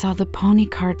 I saw the pony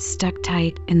cart stuck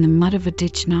tight in the mud of a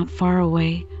ditch not far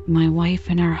away, my wife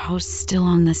and our host still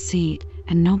on the seat,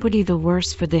 and nobody the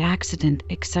worse for the accident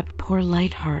except poor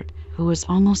Lightheart, who was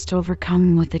almost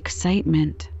overcome with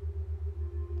excitement.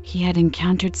 He had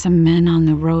encountered some men on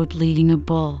the road leading a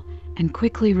bull, and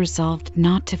quickly resolved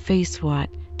not to face what,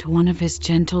 to one of his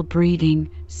gentle breeding,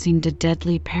 seemed a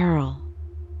deadly peril.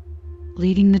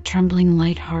 Leading the trembling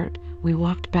Lightheart, we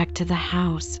walked back to the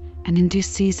house, and in due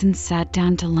season sat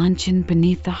down to luncheon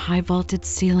beneath the high-vaulted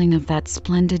ceiling of that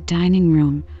splendid dining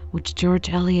room, which George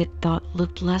Eliot thought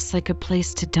looked less like a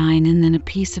place to dine in than a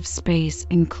piece of space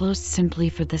enclosed simply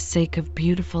for the sake of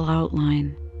beautiful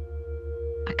outline.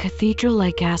 A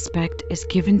cathedral-like aspect is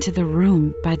given to the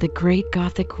room by the great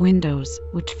Gothic windows,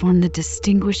 which form the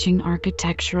distinguishing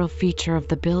architectural feature of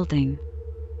the building.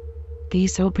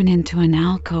 These open into an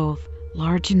alcove,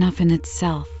 large enough in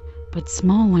itself, but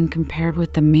small when compared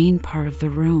with the main part of the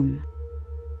room.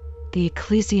 The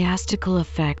ecclesiastical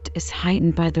effect is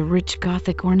heightened by the rich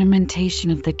Gothic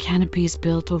ornamentation of the canopies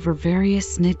built over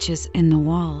various niches in the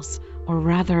walls, or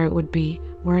rather it would be,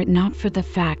 were it not for the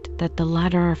fact that the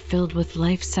latter are filled with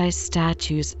life-size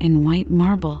statues in white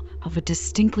marble of a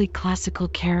distinctly classical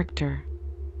character.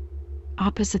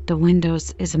 Opposite the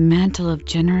windows is a mantel of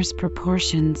generous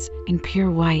proportions, in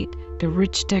pure white, the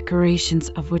rich decorations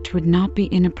of which would not be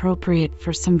inappropriate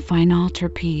for some fine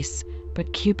altar-piece,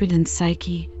 but Cupid and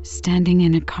Psyche, standing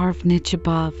in a carved niche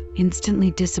above, instantly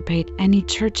dissipate any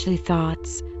churchly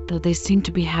thoughts, though they seem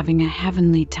to be having a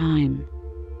heavenly time.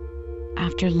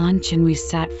 After luncheon we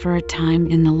sat for a time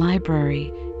in the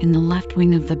library, in the left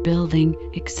wing of the building,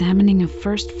 examining a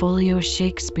first folio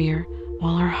Shakespeare,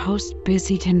 while our host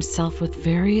busied himself with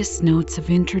various notes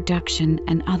of introduction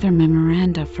and other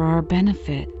memoranda for our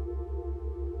benefit.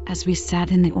 As we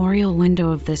sat in the oriel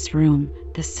window of this room,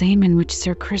 the same in which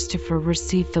Sir Christopher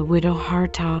received the widow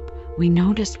Hartop, we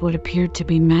noticed what appeared to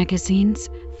be magazines,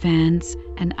 fans,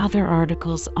 and other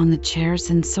articles on the chairs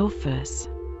and sofas.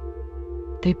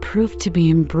 They proved to be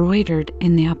embroidered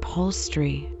in the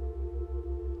upholstery.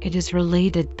 It is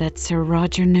related that Sir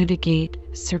Roger Newdigate,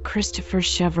 Sir Christopher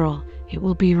Cheverel, it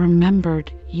will be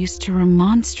remembered, used to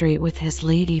remonstrate with his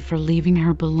lady for leaving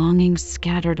her belongings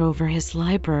scattered over his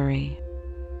library.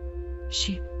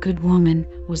 She, good woman,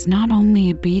 was not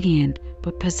only obedient,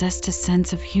 but possessed a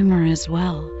sense of humor as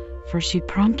well, for she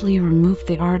promptly removed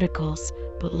the articles,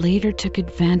 but later took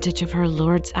advantage of her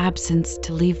lord's absence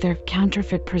to leave their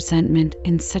counterfeit presentment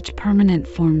in such permanent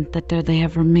form that there they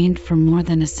have remained for more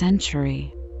than a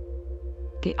century.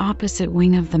 The opposite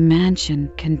wing of the mansion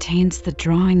contains the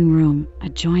drawing room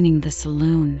adjoining the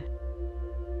saloon.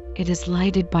 It is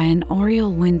lighted by an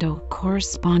oriel window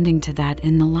corresponding to that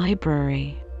in the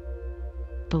library.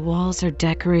 The walls are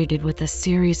decorated with a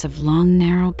series of long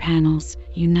narrow panels,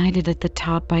 united at the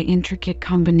top by intricate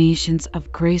combinations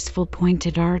of graceful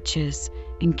pointed arches,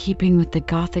 in keeping with the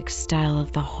Gothic style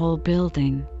of the whole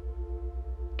building.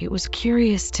 It was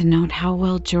curious to note how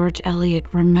well George Eliot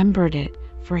remembered it,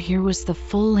 for here was the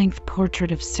full-length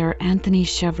portrait of Sir Anthony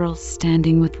Cheverel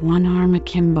standing with one arm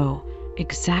akimbo,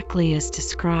 exactly as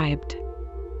described.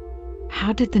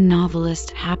 How did the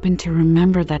novelist happen to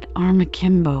remember that arm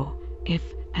akimbo, if,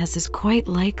 as is quite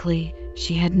likely,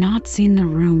 she had not seen the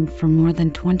room for more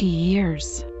than 20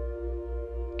 years?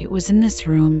 It was in this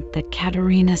room that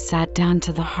Caterina sat down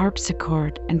to the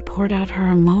harpsichord and poured out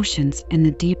her emotions in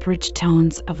the deep rich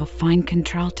tones of a fine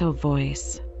contralto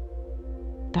voice.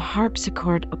 The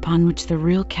harpsichord upon which the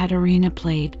real Caterina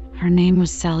played, her name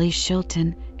was Sally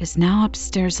Shilton, is now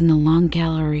upstairs in the long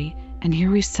gallery, and here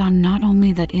we saw not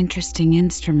only that interesting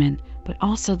instrument, but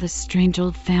also the strange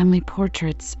old family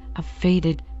portraits of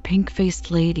faded,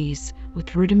 pink-faced ladies,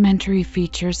 with rudimentary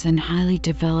features and highly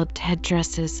developed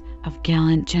headdresses, of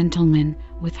gallant gentlemen,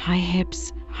 with high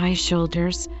hips, high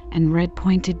shoulders, and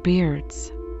red-pointed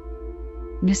beards.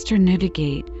 Mr.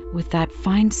 Newdigate, with that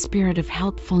fine spirit of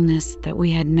helpfulness that we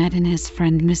had met in his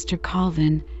friend Mr.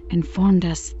 Colvin, informed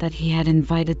us that he had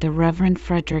invited the Reverend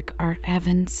Frederick R.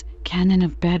 Evans, Canon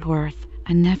of Bedworth,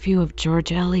 a nephew of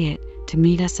George Eliot, to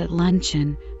meet us at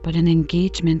luncheon, but an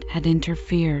engagement had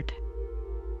interfered.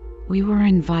 We were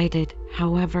invited,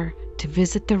 however, to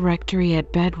visit the rectory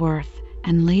at Bedworth,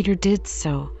 and later did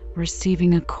so,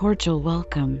 receiving a cordial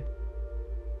welcome.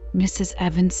 Mrs.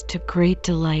 Evans took great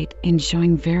delight in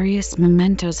showing various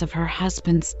mementos of her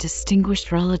husband's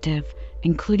distinguished relative,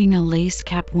 including a lace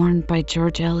cap worn by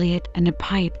George Eliot and a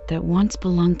pipe that once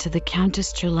belonged to the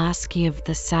Countess Julaski of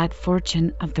the sad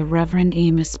fortune of the Reverend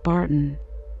Amos Barton.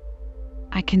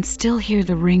 I can still hear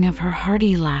the ring of her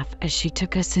hearty laugh as she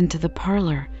took us into the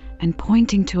parlor, and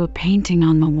pointing to a painting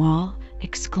on the wall,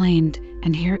 exclaimed,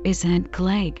 "And here is Aunt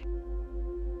Glegg."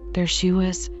 There she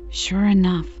was, sure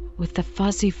enough, with the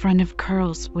fuzzy front of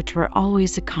curls which were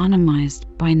always economized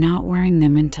by not wearing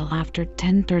them until after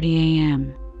 10:30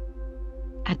 a.m.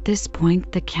 At this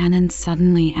point the canon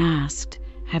suddenly asked,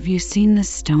 "Have you seen the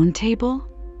stone table?"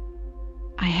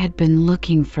 I had been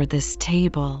looking for this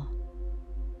table.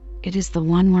 It is the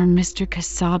one where Mr.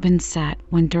 Casaubon sat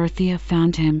when Dorothea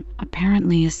found him,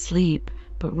 apparently asleep,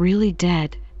 but really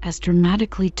dead, as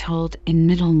dramatically told in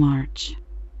Middlemarch.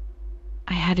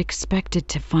 I had expected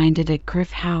to find it at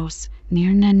Griff House,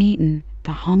 near Nuneaton,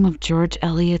 the home of George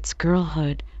Eliot's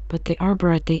girlhood, but the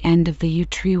arbor at the end of the yew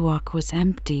tree walk was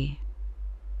empty.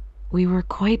 We were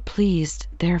quite pleased,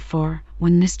 therefore,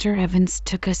 when Mr. Evans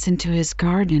took us into his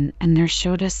garden and there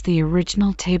showed us the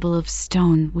original table of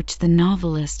stone which the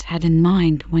novelist had in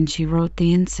mind when she wrote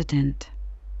the incident.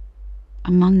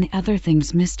 Among the other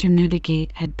things Mr.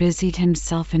 Newdigate had busied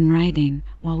himself in writing,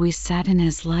 while we sat in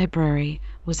his library,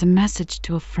 was a message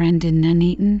to a friend in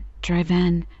Nuneaton,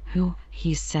 Drive-In, who,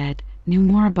 he said, knew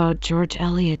more about George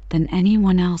Eliot than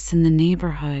anyone else in the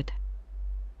neighborhood.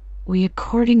 We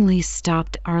accordingly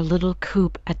stopped our little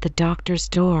coupe at the doctor's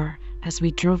door as we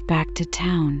drove back to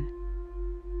town.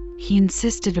 He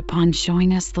insisted upon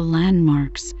showing us the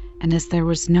landmarks, and as there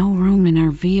was no room in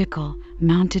our vehicle,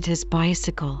 mounted his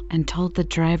bicycle and told the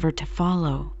driver to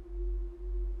follow.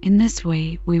 In this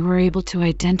way, we were able to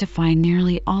identify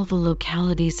nearly all the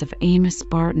localities of Amos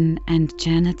Barton and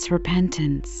Janet's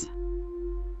Repentance.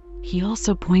 He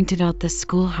also pointed out the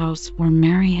schoolhouse where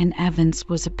Mary Ann Evans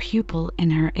was a pupil in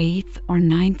her 8th or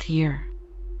 9th year.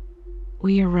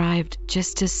 We arrived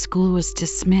just as school was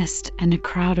dismissed, and a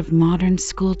crowd of modern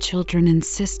school children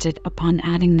insisted upon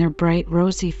adding their bright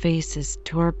rosy faces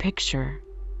to our picture.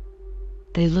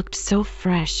 They looked so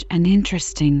fresh and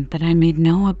interesting that I made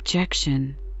no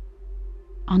objection.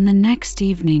 On the next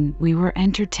evening we were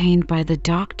entertained by the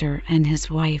doctor and his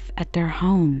wife at their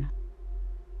home.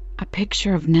 A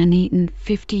picture of Nuneaton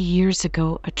 50 years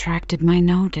ago attracted my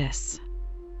notice.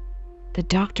 The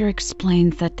doctor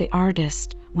explained that the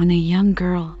artist, when a young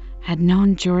girl, had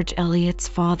known George Eliot's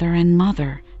father and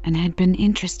mother and had been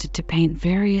interested to paint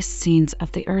various scenes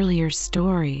of the earlier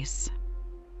stories.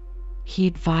 He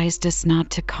advised us not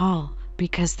to call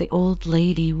because the old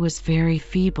lady was very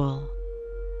feeble.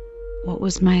 What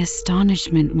was my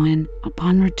astonishment when,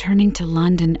 upon returning to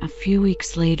London a few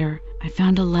weeks later, I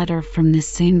found a letter from this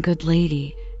same good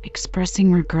lady,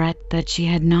 expressing regret that she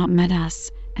had not met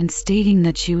us, and stating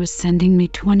that she was sending me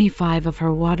 25 of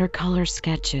her watercolor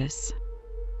sketches.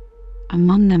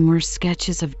 Among them were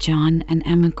sketches of John and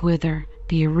Emma Gwither,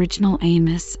 the original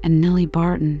Amos and Nellie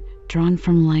Barton, drawn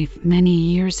from life many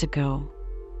years ago.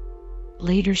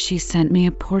 Later she sent me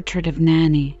a portrait of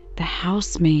Nanny, the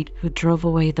housemaid who drove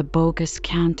away the bogus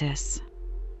countess.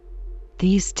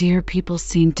 These dear people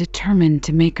seemed determined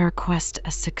to make our quest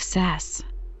a success.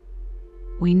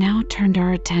 We now turned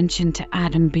our attention to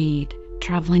Adam Bede,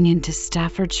 traveling into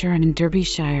Staffordshire and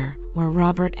Derbyshire, where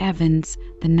Robert Evans,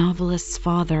 the novelist's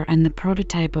father and the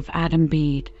prototype of Adam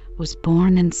Bede, was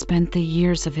born and spent the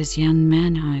years of his young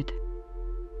manhood.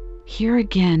 Here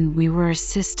again we were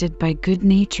assisted by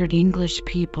good-natured English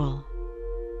people.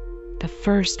 The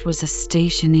first was a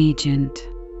station agent.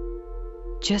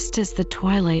 Just as the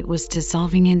twilight was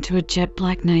dissolving into a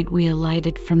jet-black night, we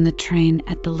alighted from the train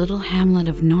at the little hamlet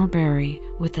of Norbury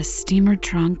with a steamer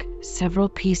trunk, several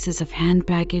pieces of hand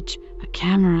baggage, a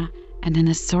camera, and an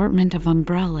assortment of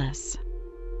umbrellas.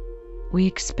 We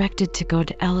expected to go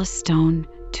to Ellistone,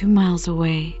 2 miles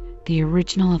away, the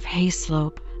original of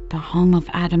Hayslope, the home of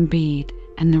Adam Bede,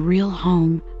 and the real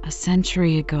home, a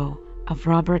century ago, of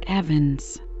Robert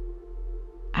Evans.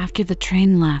 After the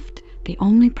train left, the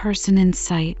only person in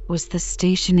sight was the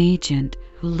station agent,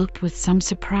 who looked with some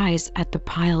surprise at the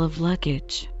pile of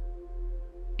luggage.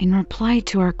 In reply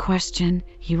to our question,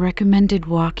 he recommended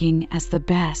walking as the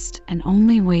best and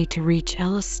only way to reach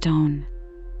Ellistone.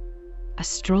 A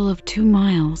stroll of 2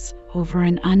 miles, over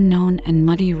an unknown and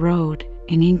muddy road,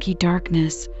 in inky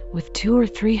darkness, with 200 or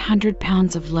 300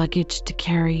 pounds of luggage to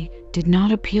carry, did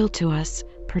not appeal to us,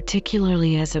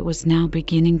 particularly as it was now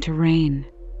beginning to rain.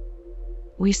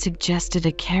 We suggested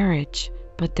a carriage,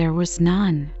 but there was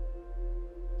none.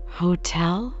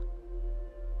 Hotel?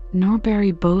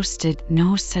 Norbury boasted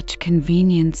no such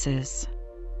conveniences.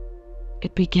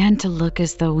 It began to look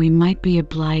as though we might be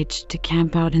obliged to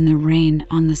camp out in the rain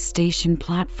on the station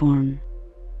platform.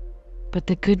 But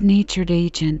the good-natured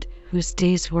agent, whose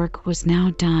day's work was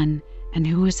now done, and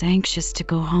who was anxious to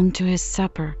go home to his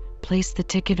supper, placed the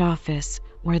ticket office,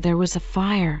 where there was a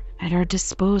fire, at our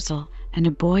disposal, and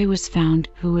a boy was found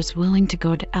who was willing to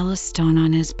go to Ellistone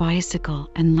on his bicycle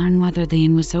and learn whether the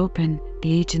inn was open.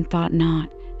 The agent thought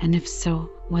not, and if so,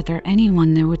 whether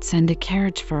anyone there would send a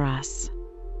carriage for us.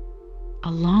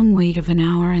 A long wait of an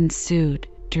hour ensued,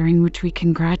 during which we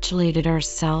congratulated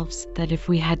ourselves that if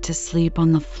we had to sleep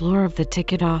on the floor of the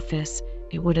ticket office,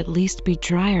 it would at least be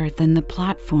drier than the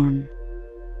platform.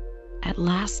 At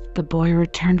last the boy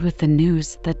returned with the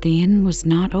news that the inn was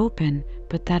not open,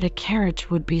 but that a carriage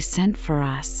would be sent for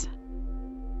us.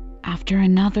 After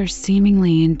another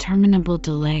seemingly interminable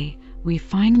delay, we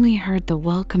finally heard the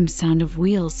welcome sound of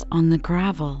wheels on the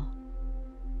gravel.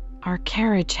 Our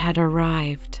carriage had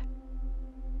arrived.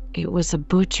 It was a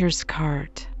butcher's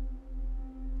cart.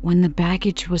 When the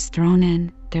baggage was thrown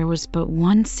in, there was but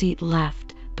one seat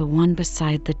left, the one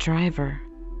beside the driver.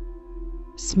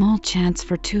 Small chance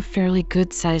for two fairly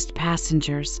good-sized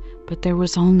passengers, but there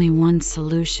was only one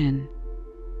solution.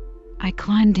 I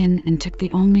climbed in and took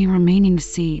the only remaining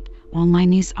seat, while my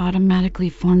niece automatically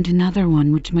formed another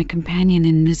one which my companion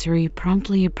in misery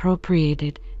promptly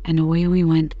appropriated, and away we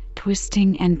went,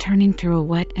 twisting and turning through a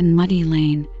wet and muddy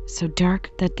lane, so dark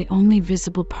that the only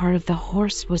visible part of the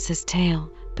horse was his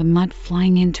tail, the mud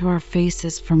flying into our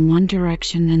faces from one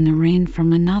direction and the rain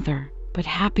from another, but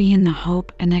happy in the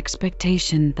hope and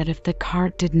expectation that if the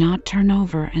cart did not turn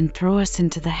over and throw us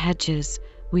into the hedges,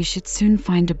 we should soon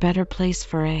find a better place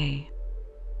for a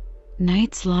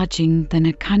night's lodging than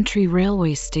a country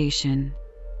railway station.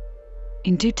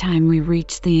 In due time we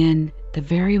reached the inn, the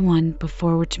very one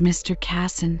before which Mr.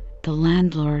 Casson, the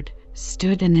landlord,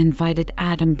 stood and invited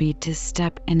Adam Bede to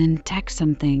step in and take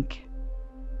something.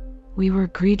 We were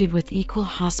greeted with equal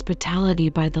hospitality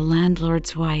by the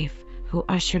landlord's wife, who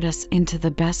ushered us into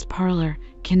the best parlor,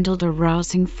 kindled a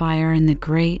rousing fire in the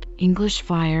grate. English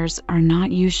fires are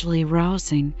not usually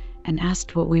rousing, and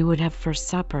asked what we would have for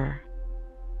supper.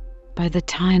 By the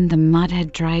time the mud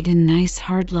had dried in nice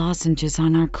hard lozenges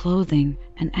on our clothing,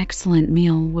 an excellent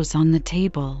meal was on the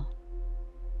table.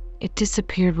 It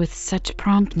disappeared with such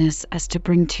promptness as to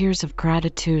bring tears of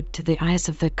gratitude to the eyes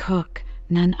of the cook,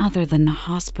 none other than the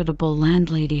hospitable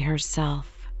landlady herself.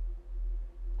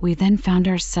 We then found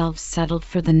ourselves settled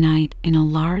for the night in a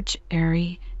large,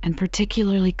 airy, and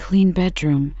particularly clean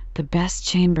bedroom, the best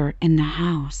chamber in the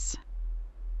house.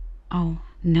 "Oh,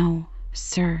 no,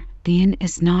 sir, the inn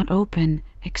is not open,"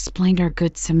 explained our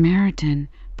good Samaritan,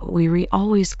 "but we are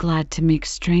always glad to make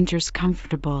strangers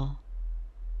comfortable."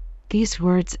 These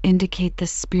words indicate the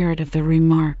spirit of the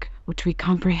remark, which we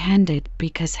comprehended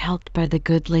because helped by the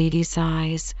good lady's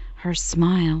eyes, her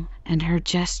smile, and her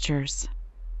gestures.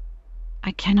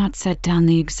 I cannot set down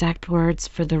the exact words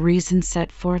for the reason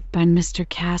set forth by Mr.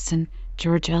 Casson,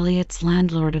 George Eliot's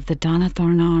landlord of the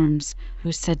Donnithorne Arms,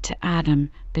 who said to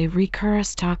Adam, "They recur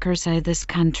us talkers I this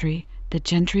country, the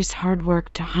gentry's hard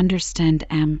work to understand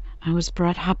I was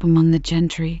brought up among the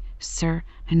gentry, sir,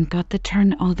 and got the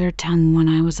turn o' their tongue when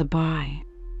I was a boy."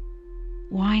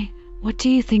 Why, what do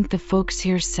you think the folks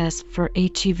here says for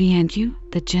hev and you?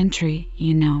 The gentry,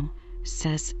 you know,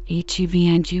 says hev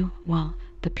and you. Well,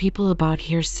 the people about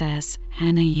here says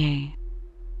Hannah ye.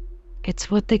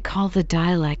 It's what they call the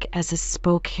dialect as is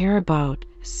spoke hereabout,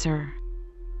 sir.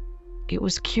 It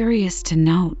was curious to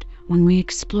note, when we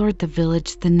explored the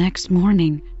village the next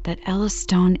morning, that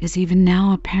Ellistone is even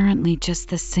now apparently just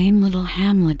the same little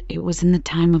hamlet it was in the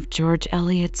time of George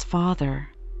Eliot's father.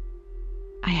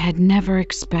 I had never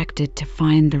expected to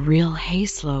find the real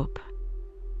Hayslope.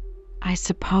 I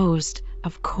supposed,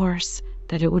 of course,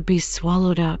 that it would be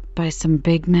swallowed up by some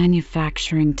big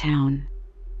manufacturing town.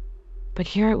 But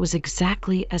here it was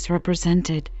exactly as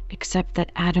represented, except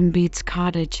that Adam Bede's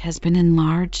cottage has been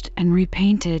enlarged and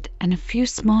repainted, and a few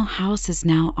small houses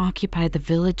now occupy the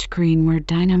village green where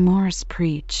Dinah Morris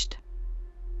preached.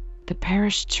 The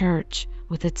parish church,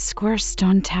 with its square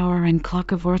stone tower and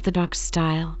clock of orthodox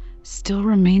style, still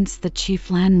remains the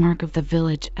chief landmark of the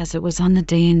village as it was on the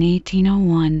day in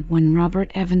 1801 when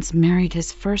Robert Evans married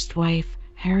his first wife,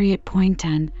 Harriet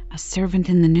Poynton, a servant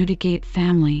in the Newdigate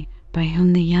family, by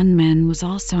whom the young man was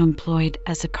also employed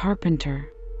as a carpenter.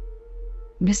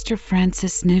 Mr.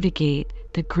 Francis Newdigate,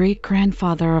 the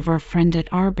great-grandfather of our friend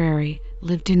at Arbery,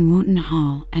 lived in Wooton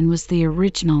Hall and was the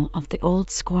original of the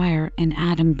old squire in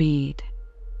Adam Bede.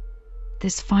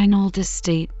 This fine old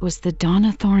estate was the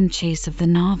Donnithorne Chase of the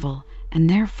novel, and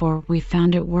therefore we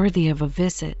found it worthy of a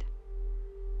visit.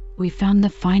 We found the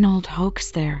fine old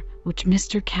hoaks there, which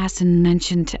Mr. Casson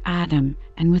mentioned to Adam,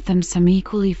 and with them some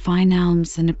equally fine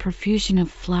elms and a profusion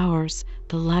of flowers,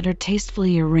 the latter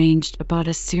tastefully arranged about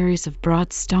a series of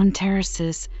broad stone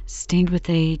terraces, stained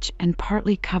with age and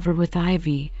partly covered with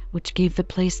ivy, which gave the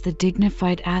place the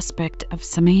dignified aspect of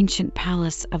some ancient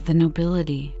palace of the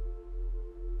nobility.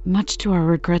 Much to our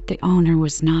regret, the owner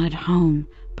was not at home,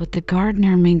 but the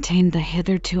gardener maintained the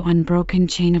hitherto unbroken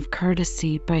chain of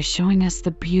courtesy by showing us the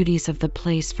beauties of the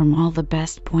place from all the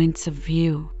best points of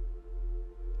view.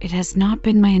 It has not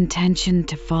been my intention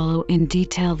to follow in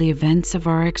detail the events of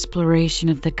our exploration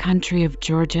of the country of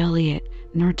George Eliot,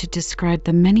 nor to describe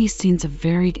the many scenes of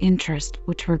varied interest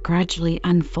which were gradually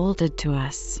unfolded to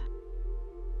us.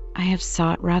 I have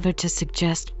sought rather to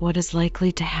suggest what is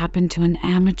likely to happen to an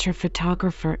amateur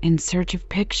photographer in search of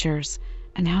pictures,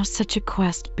 and how such a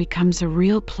quest becomes a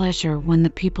real pleasure when the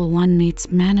people one meets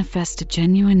manifest a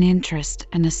genuine interest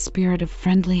and a spirit of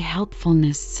friendly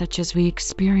helpfulness such as we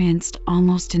experienced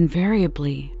almost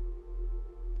invariably.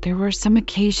 There were some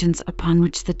occasions upon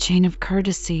which the chain of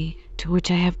courtesy, to which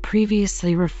I have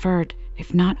previously referred,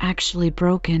 if not actually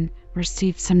broken,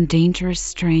 received some dangerous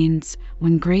strains,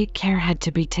 when great care had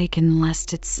to be taken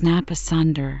lest it snap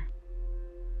asunder.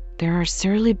 There are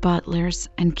surly butlers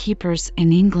and keepers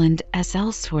in England as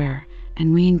elsewhere,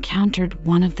 and we encountered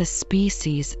one of the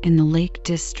species in the Lake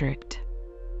District.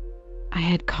 I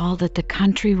had called at the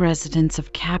country residence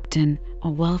of Captain, a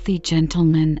wealthy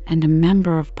gentleman and a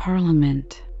member of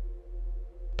Parliament.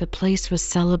 The place was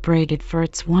celebrated for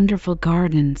its wonderful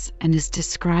gardens and is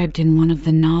described in one of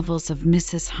the novels of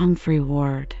Mrs. Humphrey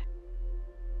Ward.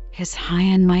 His High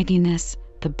and Mightiness,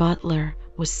 the butler,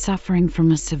 was suffering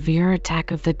from a severe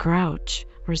attack of the grouch,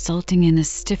 resulting in a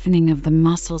stiffening of the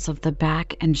muscles of the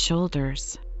back and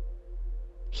shoulders.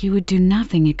 He would do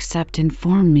nothing except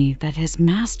inform me that his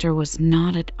master was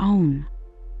not at home.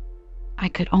 I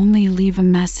could only leave a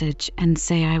message and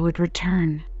say I would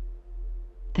return.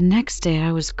 The next day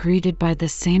I was greeted by the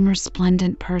same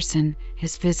resplendent person,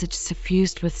 his visage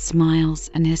suffused with smiles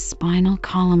and his spinal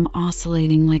column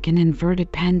oscillating like an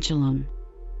inverted pendulum.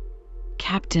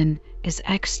 "Captain is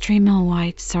extremely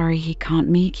white sorry he can't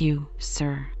meet you,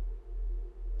 sir.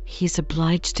 He's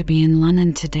obliged to be in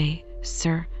London today,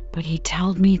 sir, but he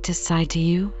told me to say to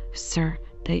you, sir,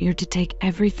 that you're to take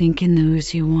everything in the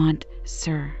house you want,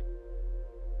 sir."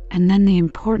 And then the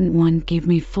important one gave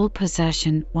me full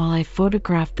possession while I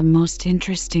photographed the most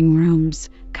interesting rooms,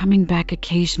 coming back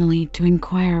occasionally to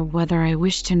inquire whether I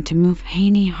wished him to move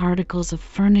any articles of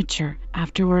furniture,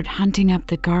 afterward hunting up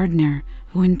the gardener,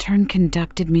 who in turn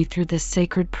conducted me through the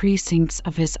sacred precincts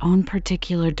of his own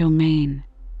particular domain.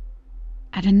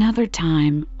 At another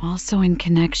time, also in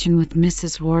connection with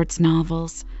Mrs. Ward's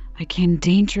novels, I came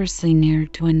dangerously near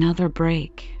to another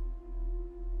break.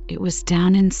 It was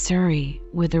down in Surrey,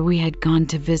 whither we had gone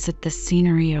to visit the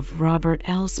scenery of Robert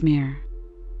Elsmere.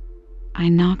 I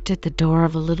knocked at the door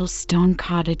of a little stone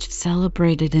cottage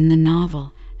celebrated in the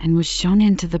novel, and was shown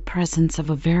into the presence of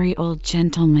a very old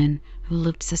gentleman, who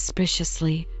looked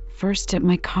suspiciously, first at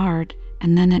my card,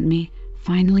 and then at me,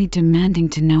 finally demanding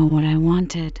to know what I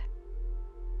wanted.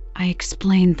 I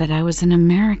explained that I was an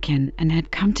American and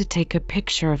had come to take a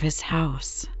picture of his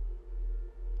house.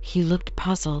 He looked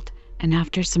puzzled, and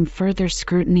after some further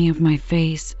scrutiny of my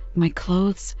face, my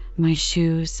clothes, my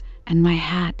shoes, and my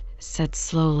hat, said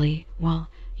slowly, "Well,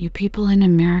 you people in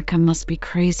America must be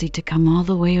crazy to come all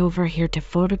the way over here to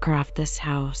photograph this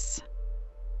house.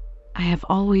 I have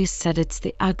always said it's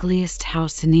the ugliest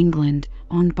house in England,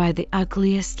 owned by the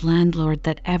ugliest landlord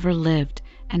that ever lived,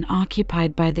 and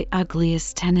occupied by the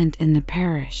ugliest tenant in the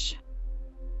parish."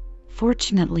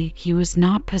 Fortunately, he was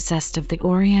not possessed of the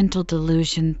oriental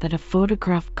delusion that a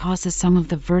photograph causes some of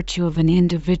the virtue of an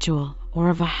individual, or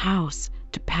of a house,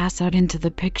 to pass out into the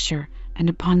picture, and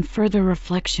upon further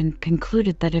reflection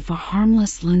concluded that if a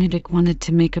harmless lunatic wanted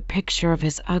to make a picture of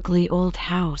his ugly old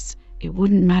house, it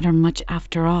wouldn't matter much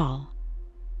after all.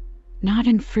 Not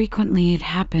infrequently it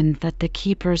happened that the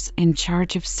keepers in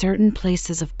charge of certain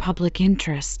places of public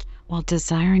interest, while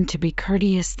desiring to be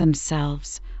courteous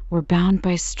themselves, were bound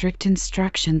by strict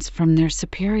instructions from their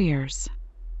superiors.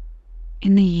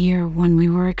 In the year when we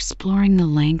were exploring the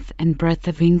length and breadth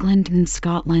of England and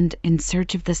Scotland in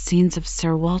search of the scenes of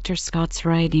Sir Walter Scott's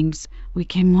writings, we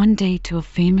came one day to a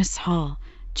famous hall,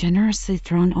 generously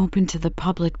thrown open to the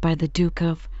public by the Duke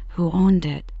of, who owned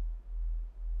it.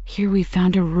 Here we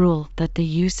found a rule that the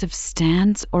use of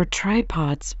stands or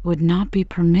tripods would not be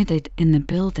permitted in the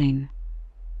building.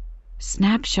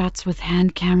 Snapshots with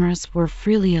hand cameras were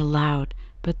freely allowed,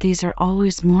 but these are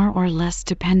always more or less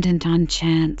dependent on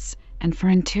chance, and for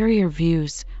interior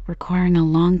views requiring a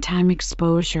long time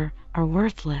exposure are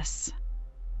worthless.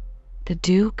 The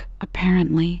Duke,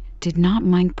 apparently, did not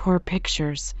mind poor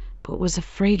pictures, but was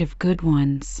afraid of good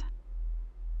ones.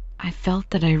 I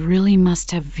felt that I really must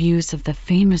have views of the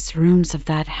famous rooms of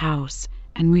that house,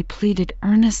 and we pleaded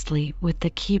earnestly with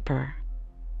the keeper.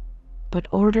 But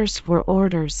orders were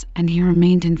orders, and he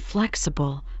remained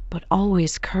inflexible, but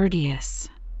always courteous.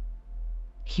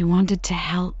 He wanted to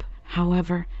help,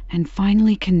 however, and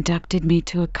finally conducted me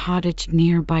to a cottage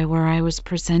nearby where I was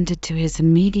presented to his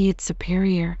immediate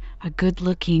superior, a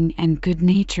good-looking and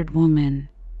good-natured woman.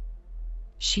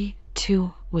 She,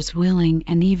 too, was willing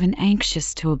and even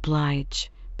anxious to oblige,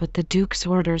 but the Duke's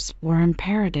orders were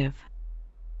imperative.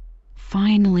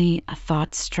 Finally, a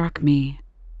thought struck me.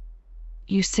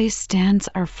 You say stands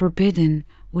are forbidden.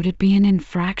 Would it be an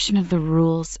infraction of the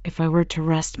rules if I were to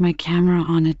rest my camera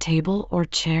on a table or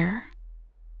chair?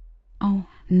 Oh,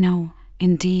 no,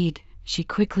 indeed, she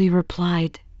quickly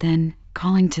replied, then,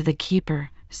 calling to the keeper,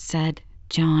 said,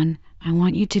 John, I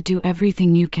want you to do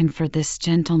everything you can for this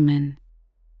gentleman.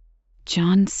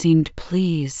 John seemed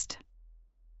pleased.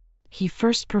 He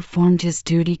first performed his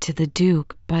duty to the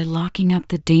Duke by locking up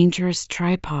the dangerous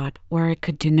tripod where it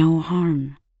could do no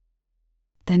harm.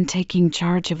 Then, taking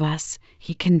charge of us,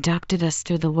 he conducted us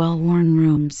through the well-worn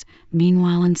rooms,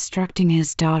 meanwhile instructing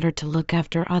his daughter to look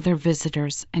after other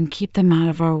visitors and keep them out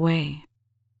of our way.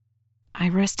 I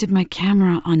rested my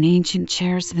camera on ancient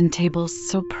chairs and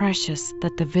tables so precious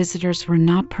that the visitors were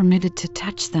not permitted to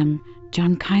touch them,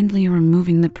 John kindly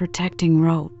removing the protecting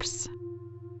ropes.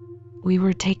 We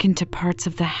were taken to parts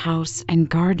of the house and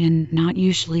garden not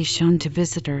usually shown to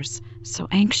visitors, so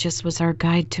anxious was our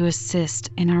guide to assist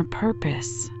in our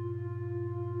purpose.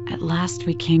 At last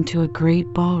we came to a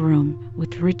great ballroom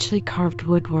with richly carved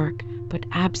woodwork, but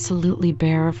absolutely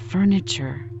bare of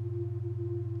furniture.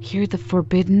 Here the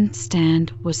forbidden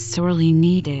stand was sorely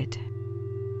needed.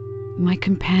 My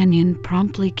companion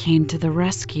promptly came to the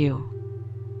rescue.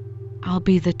 I'll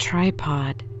be the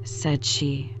tripod, said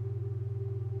she.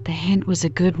 The hint was a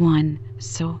good one,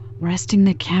 so, resting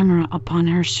the camera upon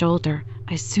her shoulder,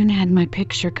 I soon had my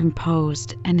picture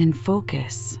composed and in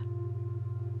focus.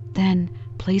 Then,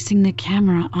 placing the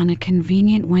camera on a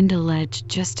convenient window ledge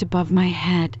just above my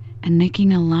head, and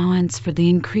making allowance for the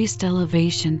increased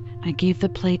elevation, I gave the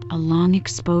plate a long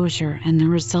exposure, and the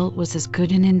result was as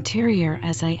good an interior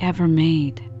as I ever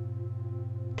made.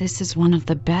 This is one of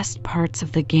the best parts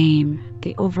of the game,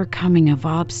 the overcoming of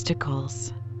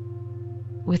obstacles.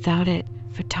 Without it,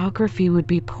 photography would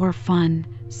be poor fun,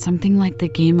 something like the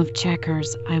game of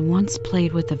checkers I once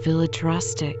played with a village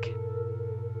rustic.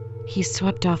 He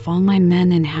swept off all my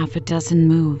men in half a dozen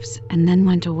moves, and then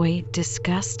went away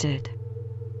disgusted.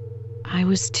 I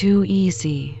was too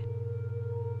easy.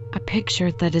 A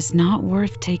picture that is not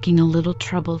worth taking a little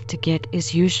trouble to get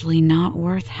is usually not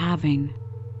worth having.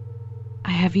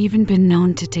 I have even been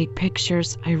known to take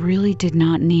pictures I really did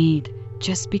not need,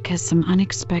 just because some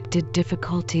unexpected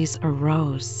difficulties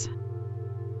arose.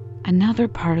 Another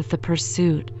part of the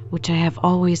pursuit, which I have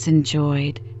always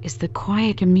enjoyed, is the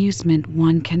quiet amusement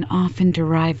one can often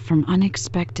derive from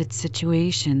unexpected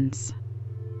situations.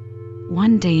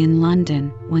 One day in London,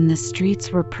 when the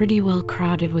streets were pretty well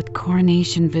crowded with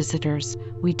coronation visitors,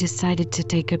 we decided to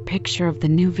take a picture of the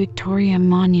new Victoria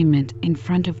Monument in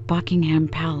front of Buckingham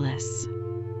Palace.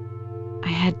 I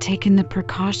had taken the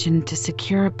precaution to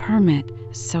secure a permit,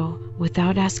 so,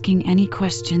 without asking any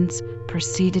questions,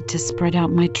 proceeded to spread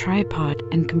out my tripod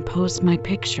and compose my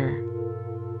picture.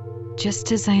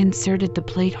 Just as I inserted the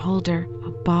plate holder,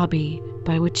 a bobby,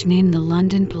 by which name the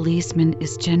London policeman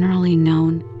is generally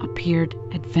known, appeared,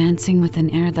 advancing with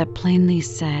an air that plainly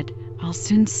said, "I'll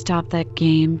soon stop that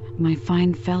game, my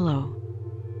fine fellow."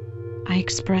 I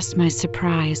expressed my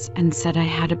surprise and said I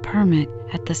had a permit,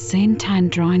 at the same time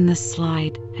drawing the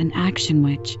slide, an action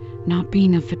which, not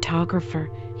being a photographer,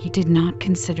 he did not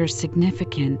consider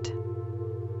significant.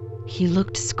 He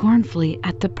looked scornfully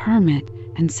at the permit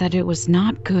and said it was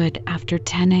not good after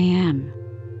 10 a.m.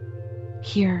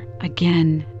 Here,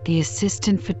 again, the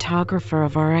assistant photographer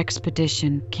of our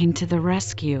expedition came to the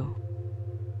rescue.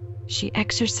 She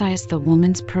exercised the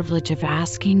woman's privilege of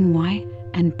asking why,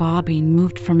 and Bobby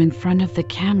moved from in front of the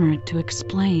camera to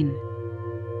explain.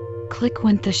 Click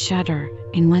went the shutter,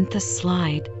 in went the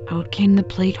slide, out came the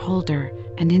plate holder,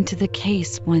 and into the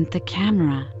case went the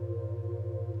camera.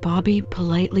 Bobby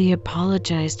politely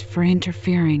apologized for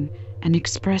interfering and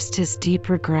expressed his deep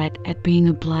regret at being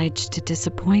obliged to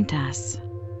disappoint us.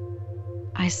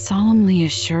 I solemnly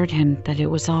assured him that it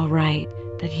was all right,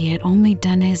 that he had only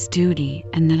done his duty,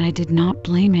 and that I did not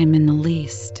blame him in the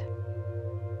least.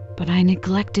 But I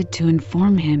neglected to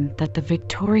inform him that the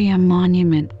Victoria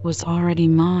Monument was already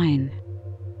mine.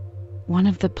 One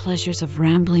of the pleasures of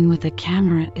rambling with a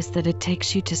camera is that it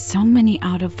takes you to so many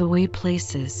out-of-the-way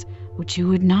places which you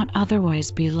would not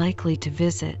otherwise be likely to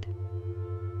visit.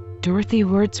 Dorothy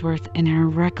Wordsworth, in her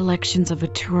Recollections of a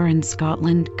Tour in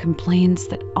Scotland, complains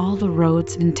that all the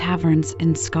roads and taverns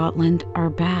in Scotland are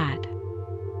bad.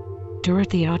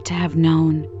 Dorothy ought to have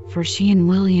known, for she and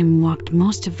William walked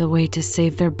most of the way to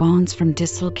save their bones from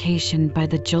dislocation by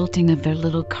the jolting of their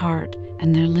little cart,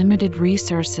 and their limited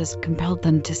resources compelled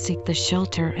them to seek the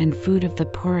shelter and food of the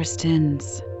poorest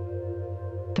inns.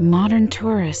 The modern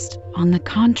tourist, on the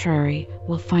contrary,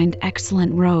 will find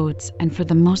excellent roads and for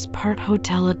the most part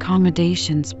hotel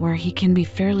accommodations where he can be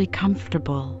fairly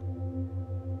comfortable.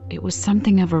 It was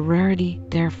something of a rarity,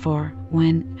 therefore,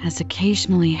 when, as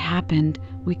occasionally happened,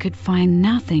 we could find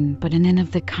nothing but an inn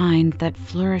of the kind that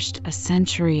flourished a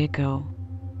century ago.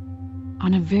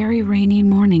 On a very rainy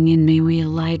morning in May, we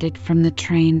alighted from the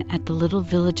train at the little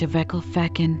village of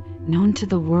Ecclefechan, known to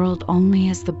the world only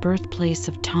as the birthplace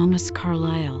of Thomas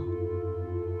Carlyle.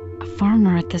 A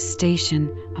farmer at the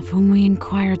station, of whom we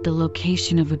inquired the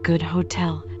location of a good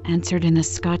hotel, answered in a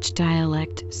Scotch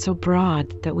dialect so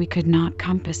broad that we could not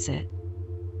compass it.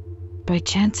 By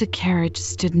chance a carriage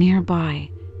stood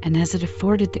nearby, and as it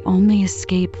afforded the only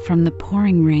escape from the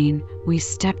pouring rain, we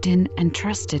stepped in and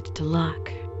trusted to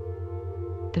luck.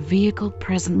 The vehicle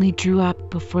presently drew up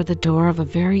before the door of a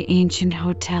very ancient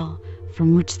hotel,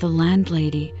 from which the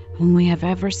landlady, whom we have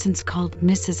ever since called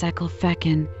Mrs.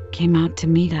 Ecclefechan, came out to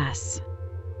meet us.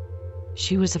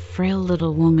 She was a frail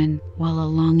little woman, well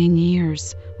along in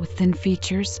years, with thin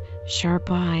features, sharp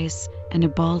eyes, and a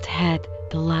bald head,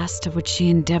 the last of which she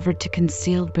endeavored to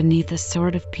conceal beneath a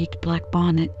sort of peaked black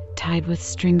bonnet tied with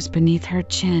strings beneath her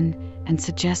chin, and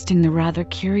suggesting the rather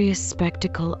curious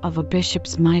spectacle of a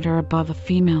bishop's mitre above a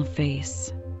female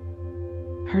face.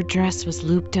 Her dress was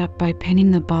looped up by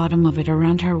pinning the bottom of it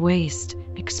around her waist,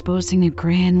 exposing a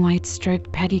grey and white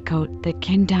striped petticoat that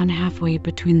came down halfway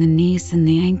between the knees and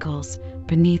the ankles,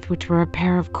 beneath which were a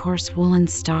pair of coarse woolen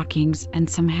stockings and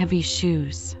some heavy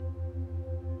shoes.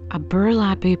 A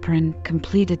burlap apron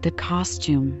completed the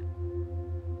costume.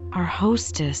 Our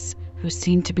hostess, who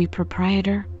seemed to be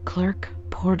proprietor, clerk,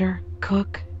 porter,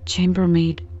 cook,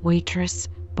 chambermaid, waitress,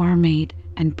 barmaid,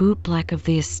 and bootblack of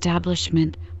the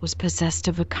establishment, was possessed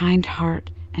of a kind heart,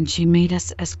 and she made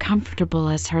us as comfortable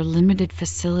as her limited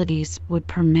facilities would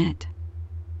permit.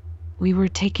 We were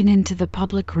taken into the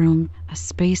public room, a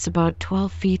space about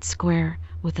 12 feet square,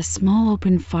 with a small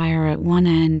open fire at one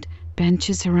end,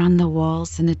 benches around the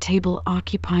walls, and a table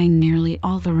occupying nearly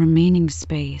all the remaining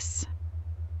space.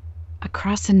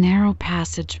 Across a narrow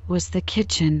passage was the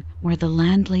kitchen, where the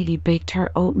landlady baked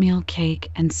her oatmeal cake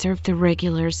and served the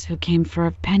regulars who came for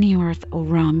a pennyworth o'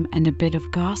 rum and a bit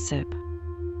of gossip.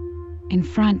 In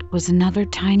front was another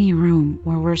tiny room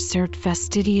where were served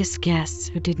fastidious guests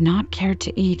who did not care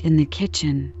to eat in the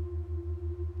kitchen.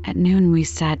 At noon we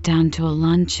sat down to a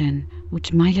luncheon,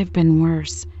 which might have been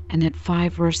worse, and at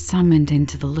 5 were summoned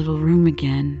into the little room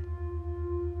again.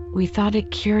 We thought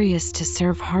it curious to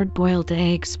serve hard-boiled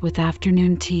eggs with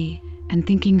afternoon tea, and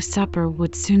thinking supper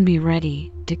would soon be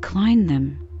ready, declined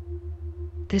them.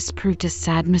 This proved a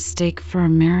sad mistake for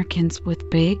Americans with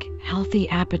big, healthy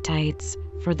appetites,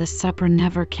 for the supper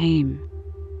never came.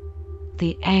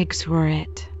 The eggs were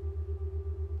it.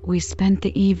 We spent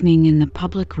the evening in the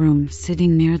public room,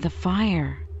 sitting near the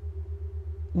fire.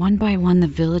 One by one the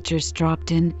villagers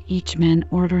dropped in, each man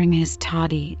ordering his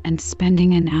toddy and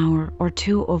spending an hour or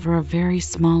two over a very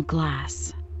small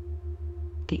glass.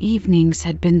 The evenings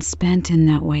had been spent in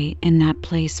that way in that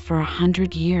place for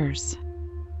 100 years.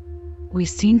 We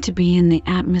seemed to be in the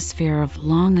atmosphere of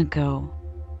long ago.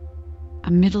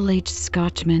 A middle-aged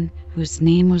Scotchman, whose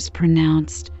name was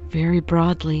pronounced very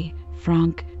broadly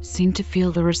Frank, seemed to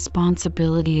feel the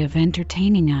responsibility of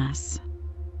entertaining us.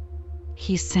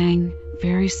 He sang,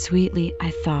 very sweetly,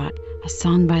 I thought, a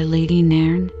song by Lady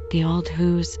Nairn, the Auld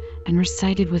Hoos, and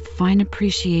recited with fine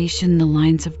appreciation the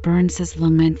lines of Burns's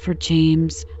lament for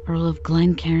James, Earl of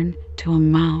Glencairn, to a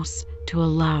mouse, to a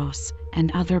louse,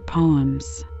 and other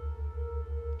poems.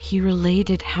 He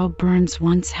related how Burns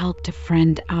once helped a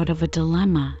friend out of a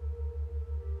dilemma.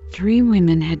 3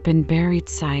 women had been buried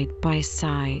side by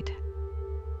side.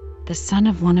 The son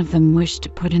of one of them wished to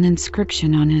put an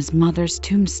inscription on his mother's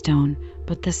tombstone,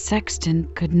 but the sexton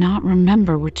could not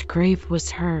remember which grave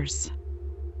was hers.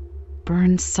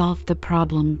 Burns solved the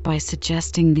problem by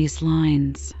suggesting these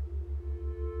lines.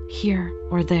 Here,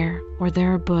 or there, or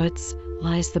thereabouts,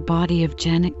 lies the body of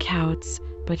Janet Coutts,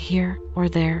 but here, or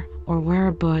there, or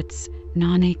whereabouts,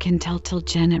 none can tell till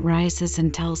Janet rises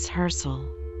and tells Herschel.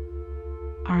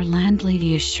 Our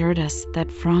landlady assured us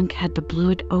that Frank had the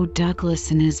blood o'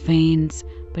 Douglas in his veins,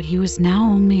 but he was now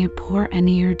only a poor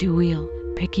ne'er-do-weel,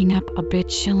 picking up a bit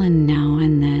shillin' now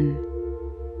and then.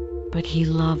 But he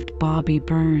loved Bobby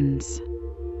Burns.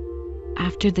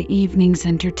 After the evening's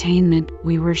entertainment,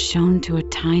 we were shown to a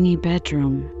tiny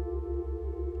bedroom.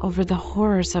 Over the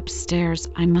horrors upstairs,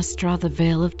 I must draw the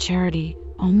veil of charity,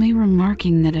 only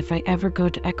remarking that if I ever go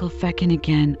to Ecclefechan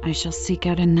again, I shall seek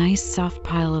out a nice soft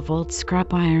pile of old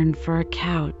scrap iron for a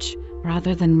couch,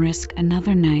 rather than risk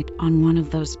another night on one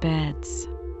of those beds.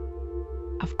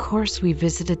 Of course, we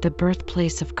visited the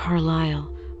birthplace of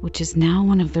Carlyle, which is now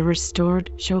one of the restored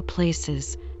show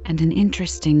places, and an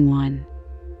interesting one.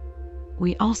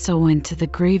 We also went to the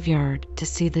graveyard to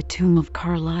see the tomb of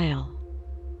Carlyle.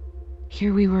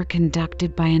 Here we were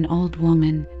conducted by an old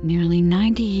woman, nearly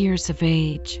 90 years of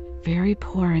age, very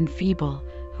poor and feeble,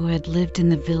 who had lived in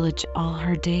the village all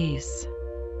her days.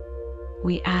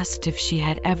 We asked if she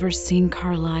had ever seen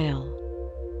Carlyle.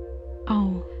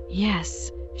 "Oh,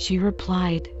 yes," she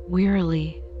replied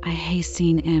wearily, "I hae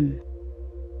seen him.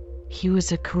 He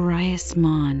was a curious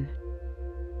mon."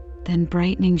 Then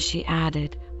brightening, she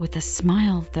added, with a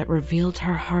smile that revealed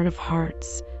her heart of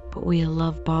hearts, "But we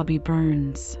love Bobby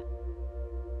Burns."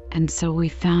 And so we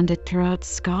found it throughout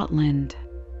Scotland.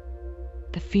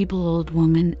 The feeble old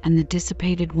woman and the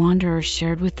dissipated wanderer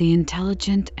shared with the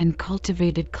intelligent and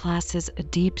cultivated classes a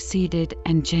deep-seated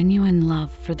and genuine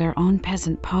love for their own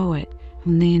peasant poet,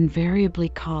 whom they invariably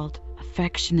called,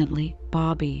 affectionately,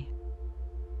 Bobby.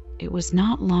 It was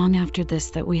not long after this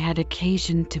that we had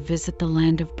occasion to visit the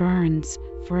land of Burns,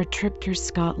 for a trip through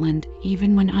Scotland,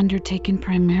 even when undertaken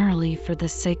primarily for the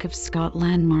sake of Scott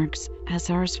landmarks, as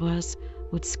ours was,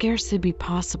 would scarcely be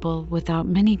possible without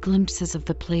many glimpses of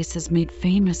the places made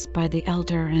famous by the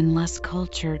elder and less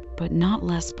cultured, but not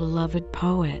less beloved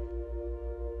poet.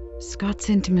 Scott's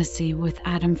intimacy with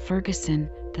Adam Ferguson,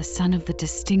 the son of the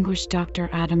distinguished Dr.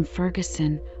 Adam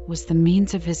Ferguson, was the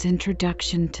means of his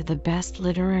introduction to the best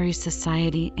literary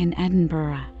society in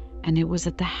Edinburgh, and it was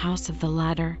at the house of the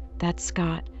latter that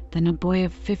Scott, then a boy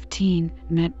of 15,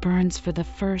 met Burns for the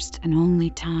first and only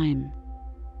time.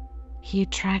 He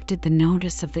attracted the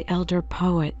notice of the elder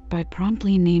poet by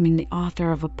promptly naming the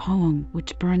author of a poem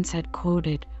which Burns had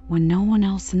quoted when no one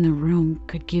else in the room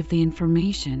could give the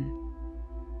information.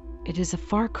 It is a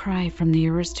far cry from the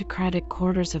aristocratic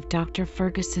quarters of Dr.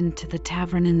 Ferguson to the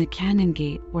tavern in the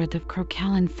Canongate where the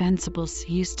Crocallan Fencibles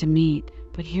used to meet,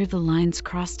 but here the lines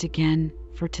crossed again,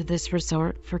 for to this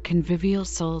resort for convivial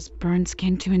souls Burns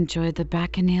came to enjoy the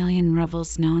bacchanalian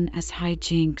revels known as high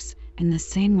jinks, in the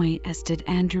same way as did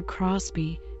Andrew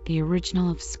Crosbie, the original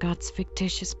of Scott's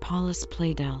fictitious Paulus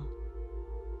Playdell.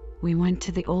 We went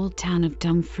to the old town of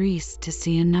Dumfries to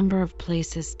see a number of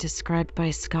places described by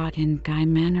Scott in Guy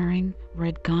Mannering,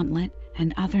 Red Gauntlet,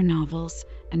 and other novels,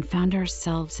 and found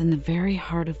ourselves in the very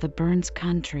heart of the Burns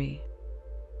country.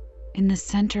 In the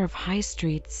centre of High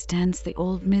Street stands the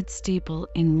old mid-steeple,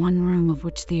 in one room of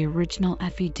which the original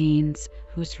Effie Deans,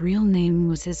 whose real name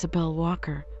was Isabel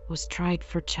Walker, was tried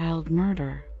for child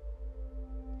murder.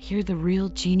 Here the real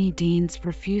Jeanie Deans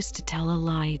refused to tell a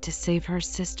lie to save her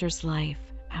sister's life,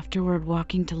 afterward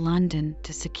walking to London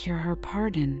to secure her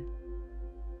pardon.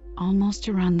 Almost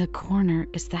around the corner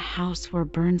is the house where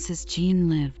Burns's Jean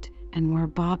lived and where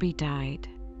Bobby died.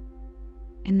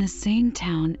 In the same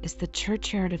town is the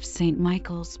churchyard of St.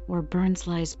 Michael's, where Burns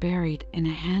lies buried in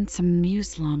a handsome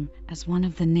mausoleum, as one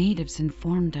of the natives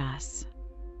informed us.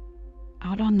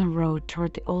 Out on the road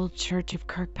toward the old church of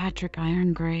Kirkpatrick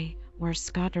Irongray, where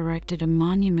Scott erected a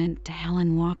monument to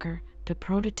Helen Walker, the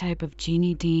prototype of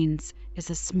Jeanie Deans, is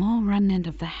a small remnant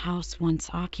of the house once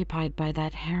occupied by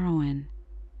that heroine.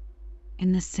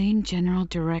 In the same general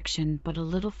direction, but a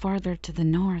little farther to the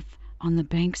north, on the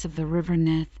banks of the River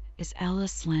Nith, is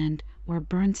Ellisland, where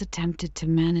Burns attempted to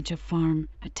manage a farm,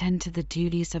 attend to the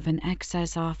duties of an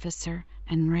excise officer,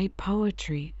 and write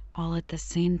poetry, all at the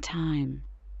same time.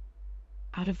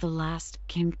 Out of the last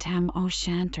came Tam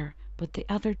O'Shanter, but the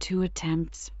other two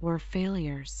attempts were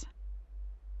failures.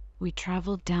 We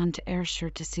travelled down to Ayrshire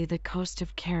to see the coast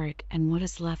of Carrick and what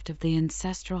is left of the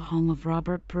ancestral home of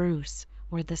Robert Bruce,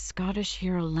 where the Scottish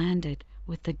hero landed,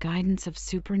 with the guidance of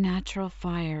supernatural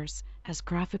fires, as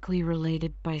graphically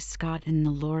related by Scott in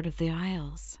The Lord of the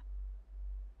Isles.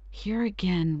 Here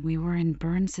again we were in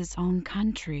Burns's own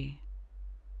country.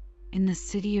 In the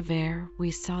city of Ayr,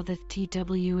 we saw the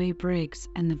TWA Briggs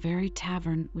and the very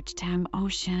tavern which Tam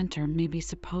O'Shanter may be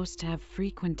supposed to have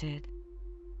frequented,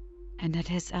 and at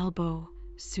his elbow,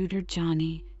 Suitor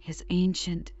Johnny, his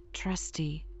ancient,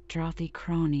 trusty, drouthy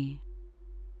crony.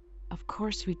 Of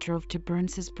course, we drove to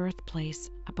Burns's birthplace,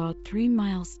 about 3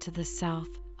 miles to the south,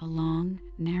 a long,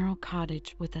 narrow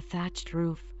cottage with a thatched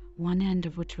roof, one end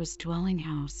of which was dwelling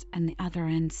house and the other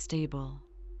end stable.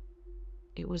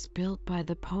 It was built by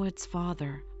the poet's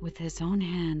father with his own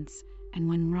hands, and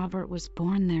when Robert was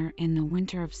born there in the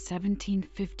winter of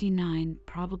 1759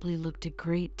 probably looked a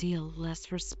great deal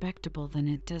less respectable than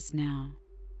it does now.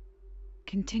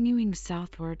 Continuing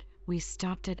southward, we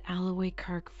stopped at Alloway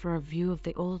Kirk for a view of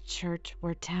the old church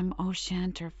where Tam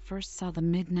O'Shanter first saw the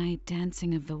midnight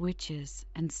dancing of the witches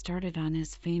and started on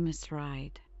his famous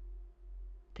ride.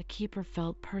 The keeper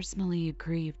felt personally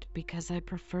aggrieved because I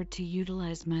preferred to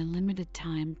utilize my limited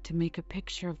time to make a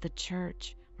picture of the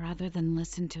church rather than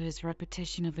listen to his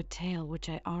repetition of a tale which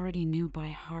I already knew by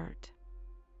heart.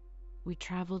 We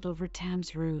travelled over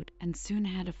Tam's route and soon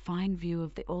had a fine view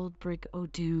of the old brig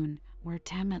O'Doone, where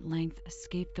Tam at length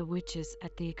escaped the witches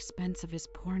at the expense of his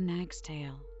poor nag's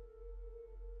tail.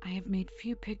 I have made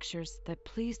few pictures that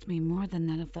pleased me more than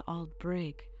that of the old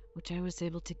brig, which I was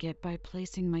able to get by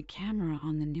placing my camera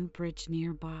on the new bridge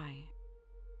nearby.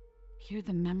 Here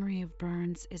the memory of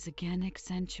Burns is again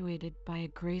accentuated by a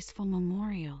graceful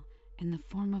memorial in the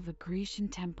form of a Grecian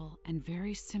temple and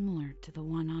very similar to the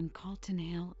one on Calton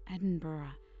Hill,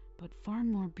 Edinburgh, but far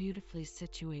more beautifully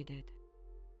situated.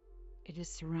 It is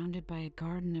surrounded by a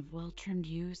garden of well-trimmed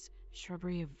yews,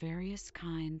 shrubbery of various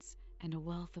kinds, and a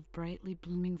wealth of brightly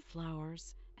blooming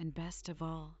flowers, and best of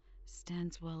all,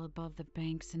 stands well above the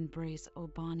banks and braes o'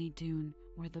 Bonnie Doon,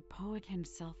 where the poet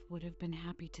himself would have been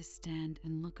happy to stand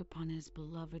and look upon his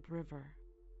beloved river.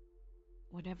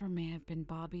 Whatever may have been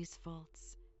Bobby's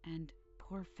faults, and,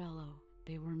 poor fellow,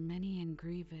 they were many and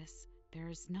grievous, there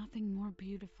is nothing more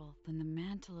beautiful than the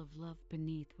mantle of love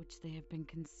beneath which they have been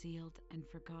concealed and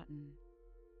forgotten.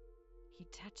 He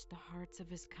touched the hearts of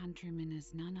his countrymen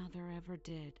as none other ever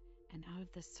did, and out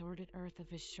of the sordid earth of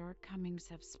his shortcomings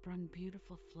have sprung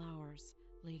beautiful flowers,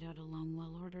 laid out along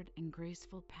well-ordered and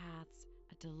graceful paths,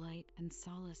 a delight and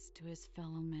solace to his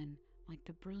fellow-men, like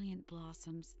the brilliant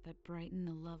blossoms that brighten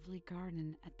the lovely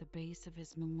garden at the base of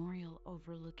his memorial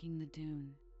overlooking the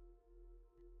Doon.